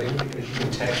clinical setting, because you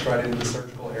can text right into the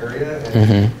surgical area,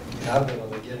 and I've been on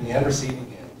the giving and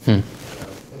receiving end.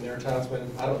 And there are times when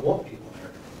I don't want people there.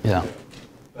 Yeah.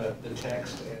 But the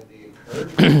text and the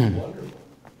encouragement is wonderful.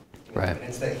 Right. And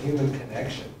it's that human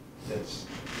connection and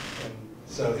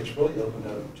so it's really opened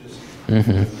up just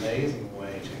Mm-hmm. an amazing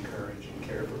way to encourage and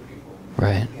care for people.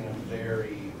 Right. In a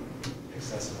very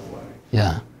accessible way.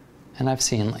 Yeah. And I've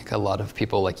seen like a lot of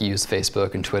people like use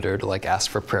Facebook and Twitter to like ask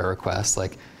for prayer requests,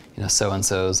 like,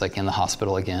 so-and-so's like in the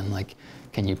hospital again, like,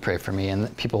 can you pray for me?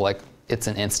 And people like, it's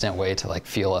an instant way to like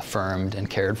feel affirmed and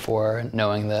cared for, and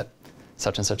knowing that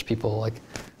such and such people like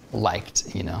liked,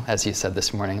 as you said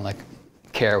this morning, like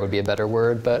care would be a better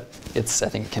word, but I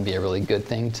think it can be a really good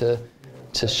thing to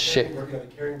share. Working on the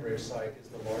Caring Bridge site is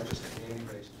the largest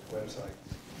community-based website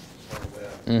on the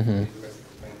web. Mm-hmm. The rest of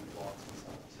the main blogs, if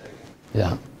I'm not mistaken.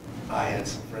 Yeah. I had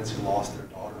some friends who lost their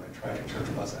daughter in a tragic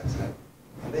church bus accident,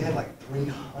 and they had like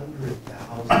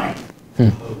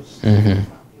 300,000 posts. Mm-hmm. And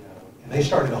they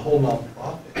started a whole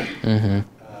nonprofit Mm-hmm.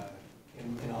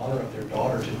 in honor of their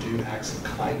daughter to do acts of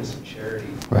kindness and charity.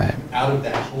 Right. Out of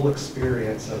that whole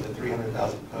experience of the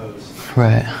 300,000 posts.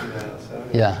 Right. So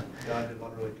Yeah. God did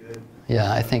one really good.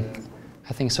 Yeah, I think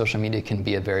social media can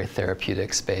be a very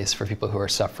therapeutic space for people who are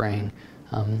suffering.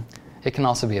 It can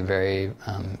also be a very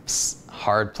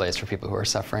hard place for people who are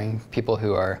suffering. People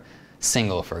who are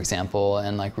single, for example,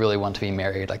 and like really want to be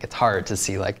married. Like it's hard to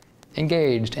see like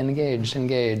engaged,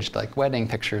 like wedding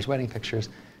pictures.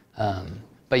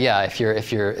 but yeah, if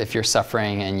you're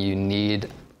suffering and you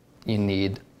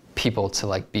need people to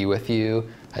like be with you,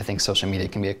 I think social media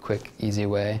can be a quick, easy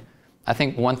way. I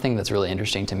think one thing that's really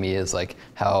interesting to me is like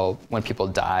how when people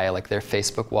die, like their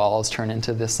Facebook walls turn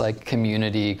into this like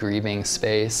community grieving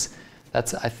space.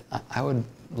 That's I would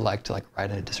like to like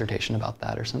write a dissertation about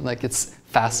that or something. Like it's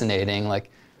fascinating, like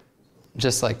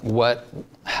just like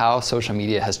how social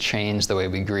media has changed the way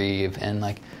we grieve. And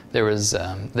like there was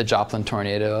the Joplin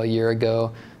tornado a year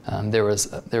ago. There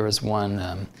was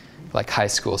one like high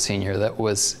school senior that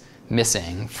was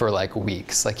missing for like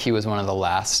weeks. Like he was one of the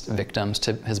last victims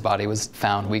to, his body was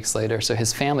found weeks later. So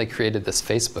his family created this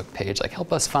Facebook page, like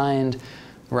help us find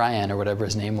Ryan or whatever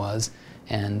his name was.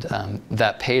 And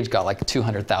that page got like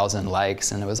 200,000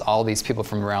 likes, and it was all these people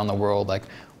from around the world like,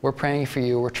 we're praying for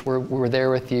you, we're there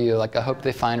with you, like I hope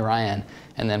they find Ryan.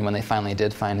 And then when they finally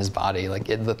did find his body, like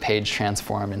the page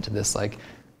transformed into this like,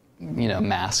 you know,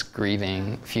 mass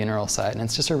grieving funeral site. And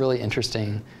it's just a really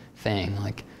interesting thing,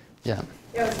 like, yeah.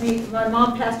 Yeah, it was me. My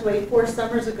mom passed away 4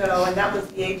 summers ago, and that was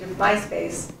the age of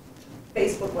MySpace.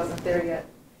 Facebook wasn't there yet.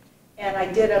 And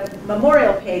I did a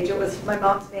memorial page. It was my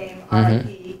mom's name,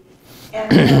 R.I.P.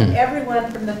 And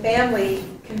everyone from the family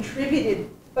contributed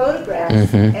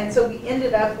photographs. And so we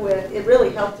ended up with, it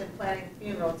really helped in planning the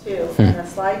funeral too, and a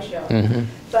slideshow.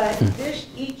 But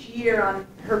each year on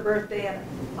her birthday and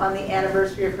on the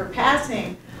anniversary of her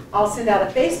passing, I'll send out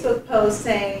a Facebook post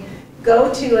saying,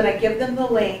 go to, and I give them the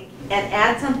link, and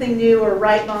add something new or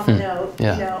write mom a note, you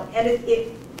know, and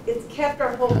it's kept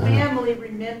our whole family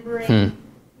remembering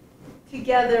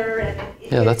together, and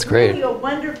that's great. Really a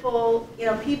wonderful, you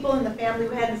know, people in the family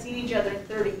who hadn't seen each other in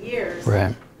 30 years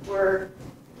were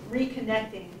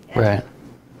reconnecting. And it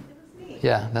was neat.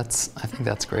 Yeah, I think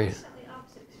that's great. The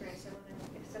opposite experience.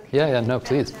 Yeah, no,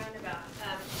 please.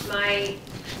 My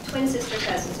twin sister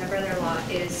cousin, my brother-in-law,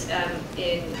 is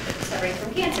suffering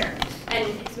from cancer, and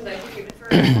he's been going through treatment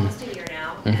for almost a year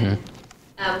now.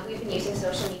 And we've been using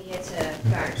social media to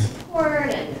garner support,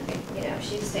 and you know,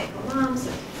 she's a stay-at-home mom,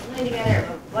 so we're living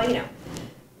together. Well, you know,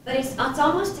 but it's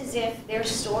almost as if their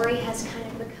story has kind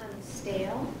of become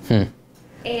stale.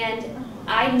 And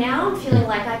I now am feeling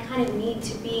like I kind of need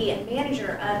to be a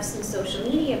manager of some social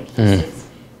media pieces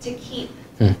to keep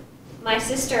my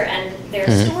sister and their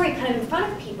story kind of in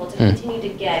front of people to continue to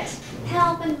get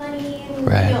help and money and you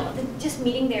know, just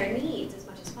meeting their needs as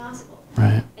much as possible.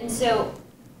 And so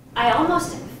I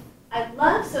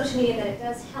love social media that it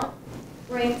does help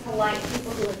bring to light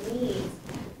people who have needs,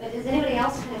 but has anybody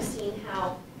else kind of seen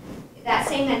how that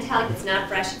same mentality that's not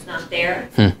fresh, it's not there,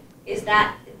 is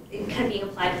that kind of being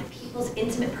applied to people's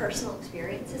intimate personal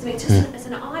experiences? I mean, it's just it's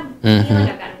an odd feeling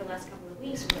I've gotten for the last couple of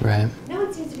weeks. No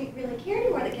one seems to really care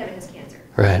anymore that Kevin has cancer.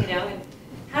 You know, and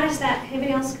how does that?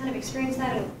 Anybody else kind of experience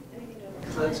that? And anything to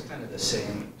overcome? So that's kind of the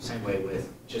same way with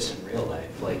just in real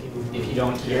life. Like if you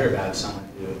don't hear about someone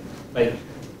who,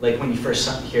 like when you first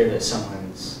hear that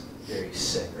someone's very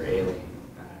sick or ailing,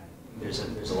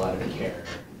 there's a lot of care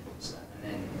and stuff,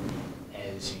 and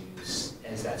then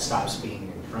as that stops being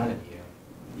in front of you,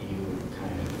 you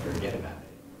kind of forget about it.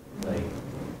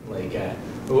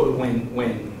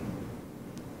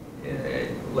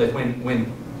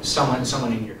 When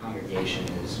someone in your congregation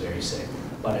is very sick,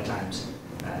 a lot of times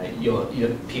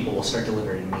people will start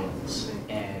delivering meals,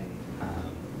 and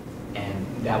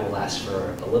that will last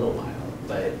for a little while,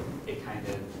 but it kind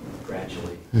of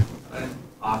gradually,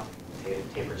 often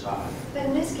tapers off. But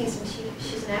in this case,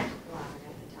 she's an active blogger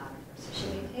and photographer, so she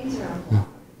maintains her own blog.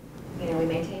 You know, we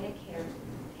maintain a care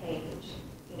page.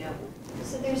 You know,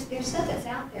 so there's stuff that's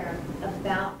out there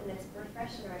about, and it's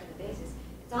refreshed on a regular basis.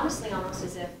 It's honestly almost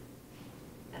as if,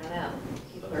 I don't know,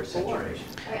 people are bored.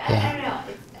 I don't know.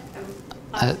 I'm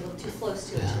obviously a little too close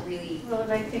to it to really. Well,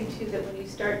 and I think too that when you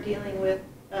start dealing with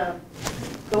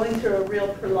going through a real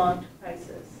prolonged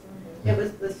crisis, it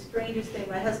was the strangest thing.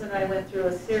 My husband and I went through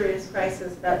a serious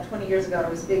crisis about 20 years ago. It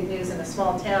was big news in a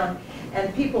small town,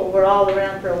 and people were all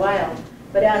around for a while.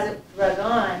 But as it drug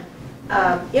on,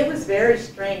 it was very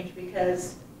strange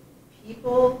because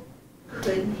people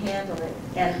couldn't handle it,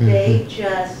 and they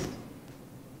just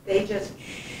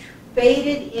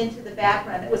faded into the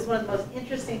background. It was one of the most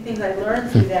interesting things I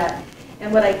learned through that.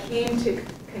 And what I came to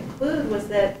conclude was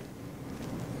that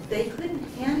they couldn't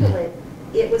handle it.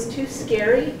 It was too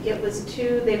scary. It was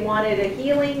too, they wanted a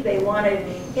healing. They wanted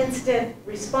an instant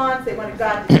response. They wanted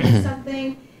God to do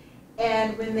something.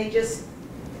 And when they just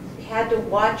had to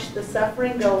watch the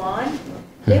suffering go on,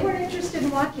 they weren't interested in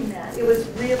watching that. It was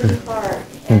really hard.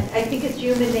 And I think it's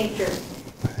human nature.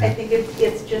 I think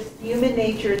it's just human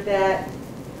nature that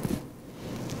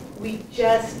we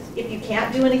just, if you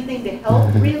can't do anything to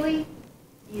help really,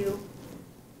 you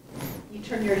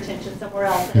turn your attention somewhere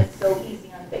else, and it's so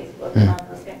easy on Facebook and on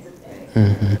those kinds of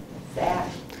things. Sad.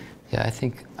 Yeah, I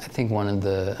think one of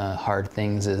the hard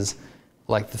things is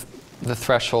like the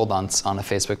threshold on a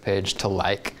Facebook page to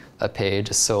like a page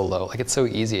is so low. Like it's so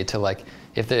easy to like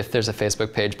if there's a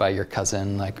Facebook page by your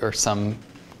cousin like or some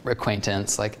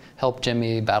acquaintance like help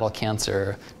Jimmy battle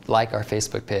cancer, like our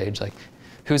Facebook page. Like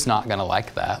who's not gonna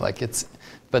like that? Like it's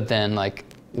but then like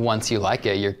once you like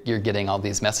it, you're getting all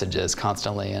these messages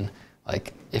constantly, and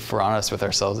like if we're honest with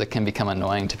ourselves, it can become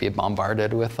annoying to be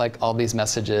bombarded with like all these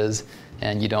messages,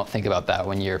 and you don't think about that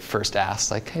when you're first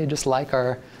asked like, hey, just like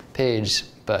our page,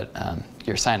 but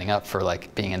you're signing up for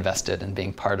like being invested and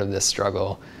being part of this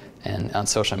struggle. And on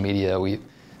social media,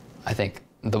 I think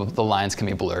the lines can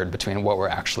be blurred between what we're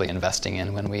actually investing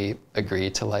in when we agree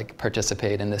to like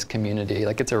participate in this community.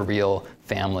 Like it's a real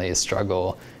family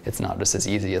struggle. It's not just as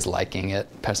easy as liking it,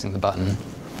 pressing the button.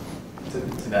 To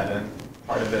that end,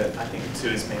 part of it, I think, too,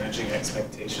 is managing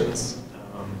expectations.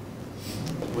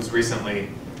 Was recently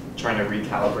trying to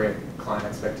recalibrate client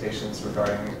expectations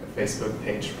regarding Facebook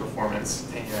page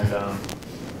performance, and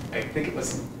I think it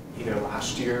was either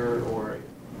last year or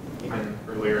even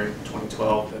earlier in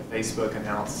 2012 that Facebook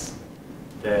announced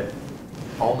that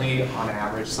only on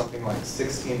average something like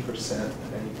 16%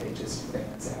 of any page's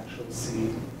fans actually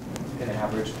see an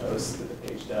average post that the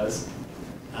page does.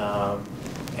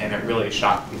 And it really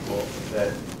shocked people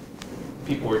that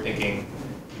people were thinking,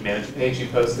 you manage a page, you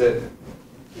post it,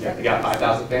 you got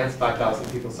 5,000 fans,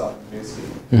 5,000 people saw it in the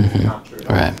newsfeed. Not true.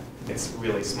 Right. It's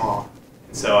really small.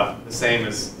 And so the same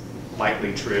is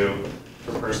likely true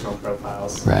for personal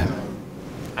profiles. Right.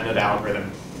 I know the algorithm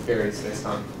varies based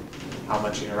on how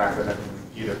much you interact with everyone,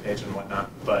 view their page and whatnot,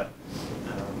 but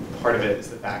part of it is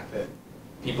the fact that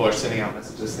people are sending out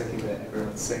messages thinking that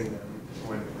everyone's seeing them,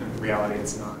 when in reality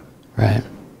it's not. Right.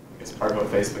 It's part of what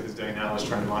Facebook is doing now is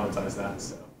trying to monetize that.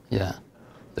 So. Yeah,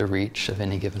 the reach of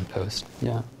any given post.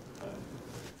 Yeah.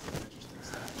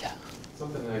 Yeah.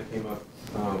 Something that came up,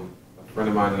 a friend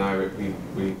of mine and I,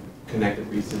 we connected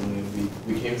recently, and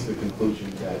we came to the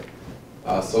conclusion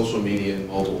that social media and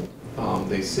mobile,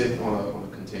 they sit on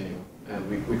a continuum,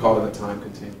 and we call it a time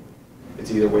continuum.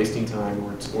 It's either wasting time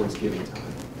or it's giving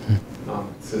time.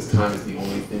 It says time is the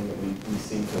only thing that we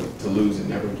seem to lose and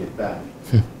never get back.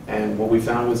 And what we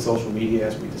found with social media,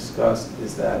 as we discussed,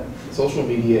 is that social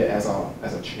media as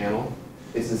a channel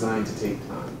is designed to take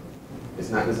time. It's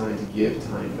not designed to give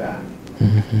time back.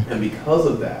 And because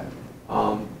of that,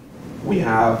 we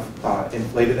have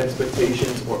inflated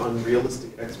expectations or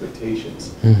unrealistic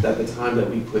expectations that the time that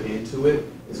we put into it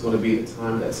is going to be the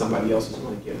time that somebody else is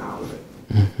going to get out of it.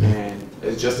 And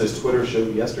it's just as Twitter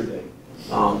showed yesterday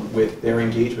with their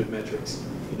engagement metrics.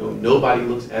 You know, nobody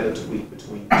looks at a tweet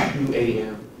between 2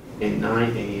 a.m. and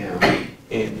 9 a.m.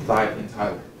 in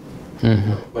Thailand.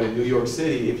 But in New York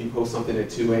City, if you post something at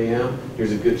 2 a.m.,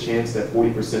 there's a good chance that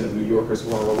 40% of New Yorkers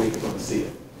who are awake are going to see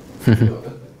it. Does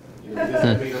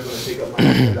that mean I'm going to take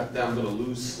up that I'm going to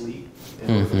lose sleep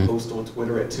and I'm going to post on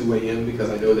Twitter at 2 a.m. because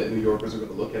I know that New Yorkers are going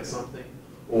to look at something?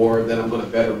 Or that I'm going to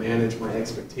better manage my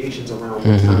expectations around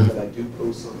what time that I do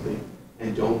post something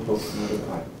and don't post another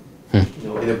item? You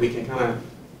know, and if we can kind of,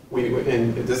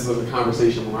 and this is a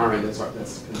conversation on our end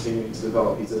that's continuing to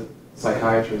develop. He's a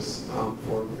psychiatrist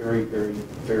for a very, very,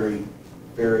 very,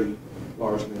 very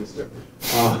large minister.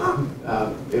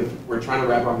 If we're trying to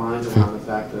wrap our minds around the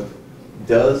fact of,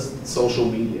 does social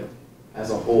media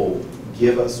as a whole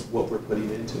give us what we're putting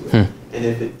into it? And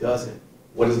if it doesn't,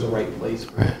 what is the right place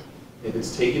for it? If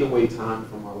it's taking away time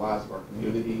from our lives, of our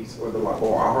communities, or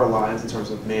our lives in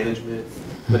terms of management,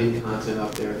 putting content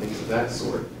up there, things of that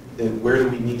sort, then where do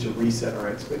we need to reset our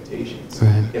expectations?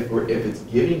 If it's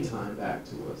giving time back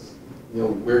to us, you know,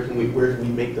 where can we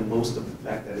make the most of the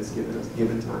fact that it's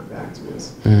given time back to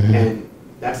us? And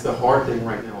that's the hard thing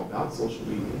right now about social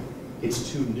media.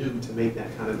 It's too new to make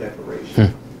that kind of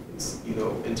declaration. It's, you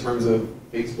know, in terms of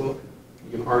Facebook,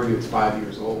 you can argue it's 5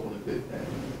 years old on a good day,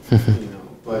 you know,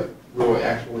 but real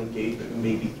actual engagement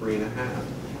maybe 3.5.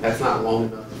 That's not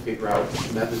long enough to figure out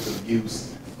methods of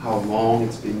use, how long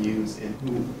it's been used, and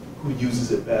who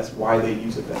uses it best, why they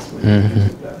use it best, when they use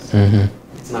it best.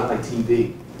 It's not like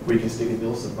TV, where you can stick a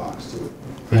Nielsen box to it.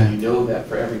 And you know that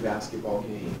for every basketball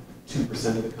game,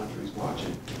 2% of the country is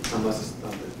watching, unless it's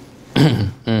Thunder.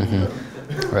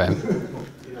 Right.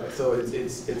 You know, so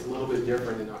it's a little bit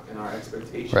different in our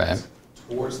expectations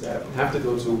towards that. We have to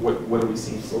go to what are we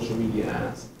seeing social media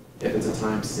as? If it's a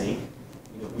time sink,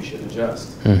 you know, we should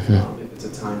adjust. If it's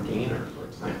a time gainer or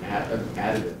a time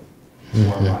additive to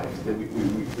our life, then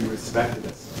we respect it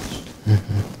as such.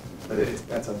 But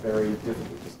that's a very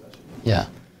difficult discussion. Yeah.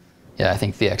 Yeah, I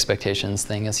think the expectations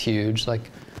thing is huge.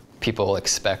 Like, people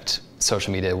expect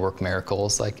social media to work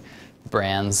miracles. Like,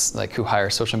 brands like who hire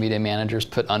social media managers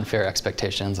put unfair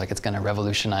expectations, like it's going to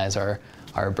revolutionize our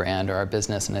brand or our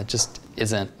business, and it just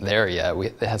isn't there yet.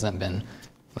 It hasn't been,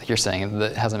 like you're saying,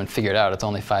 it hasn't been figured out. It's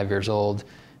only 5 years old,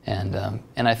 and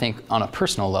I think on a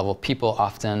personal level, people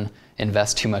often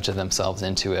invest too much of themselves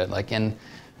into it. Like,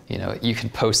 you can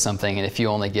post something, and if you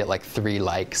only get like 3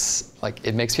 likes, like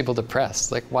it makes people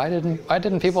depressed. Like, why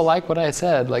didn't people like what I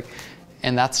said? Like,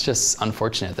 and that's just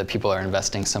unfortunate that people are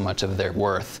investing so much of their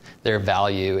worth. Their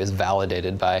value is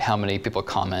validated by how many people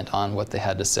comment on what they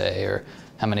had to say, or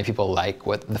how many people like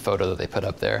the photo that they put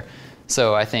up there.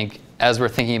 So I think as we're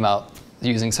thinking about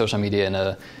using social media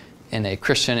in a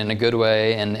Christian, in a good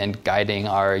way, and guiding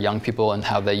our young people and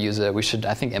how they use it, we should,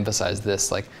 I think, emphasize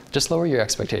this, like, just lower your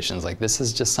expectations. Like, this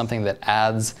is just something that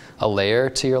adds a layer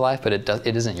to your life, but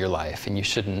it isn't your life, and you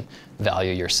shouldn't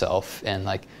value yourself and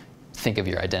like think of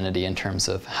your identity in terms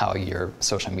of how your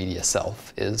social media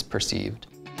self is perceived.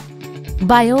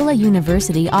 Biola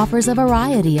University offers a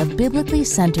variety of biblically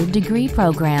centered degree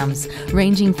programs,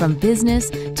 ranging from business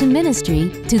to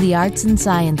ministry to the arts and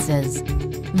sciences.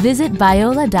 Visit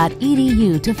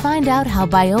biola.edu to find out how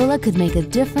Biola could make a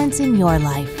difference in your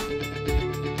life.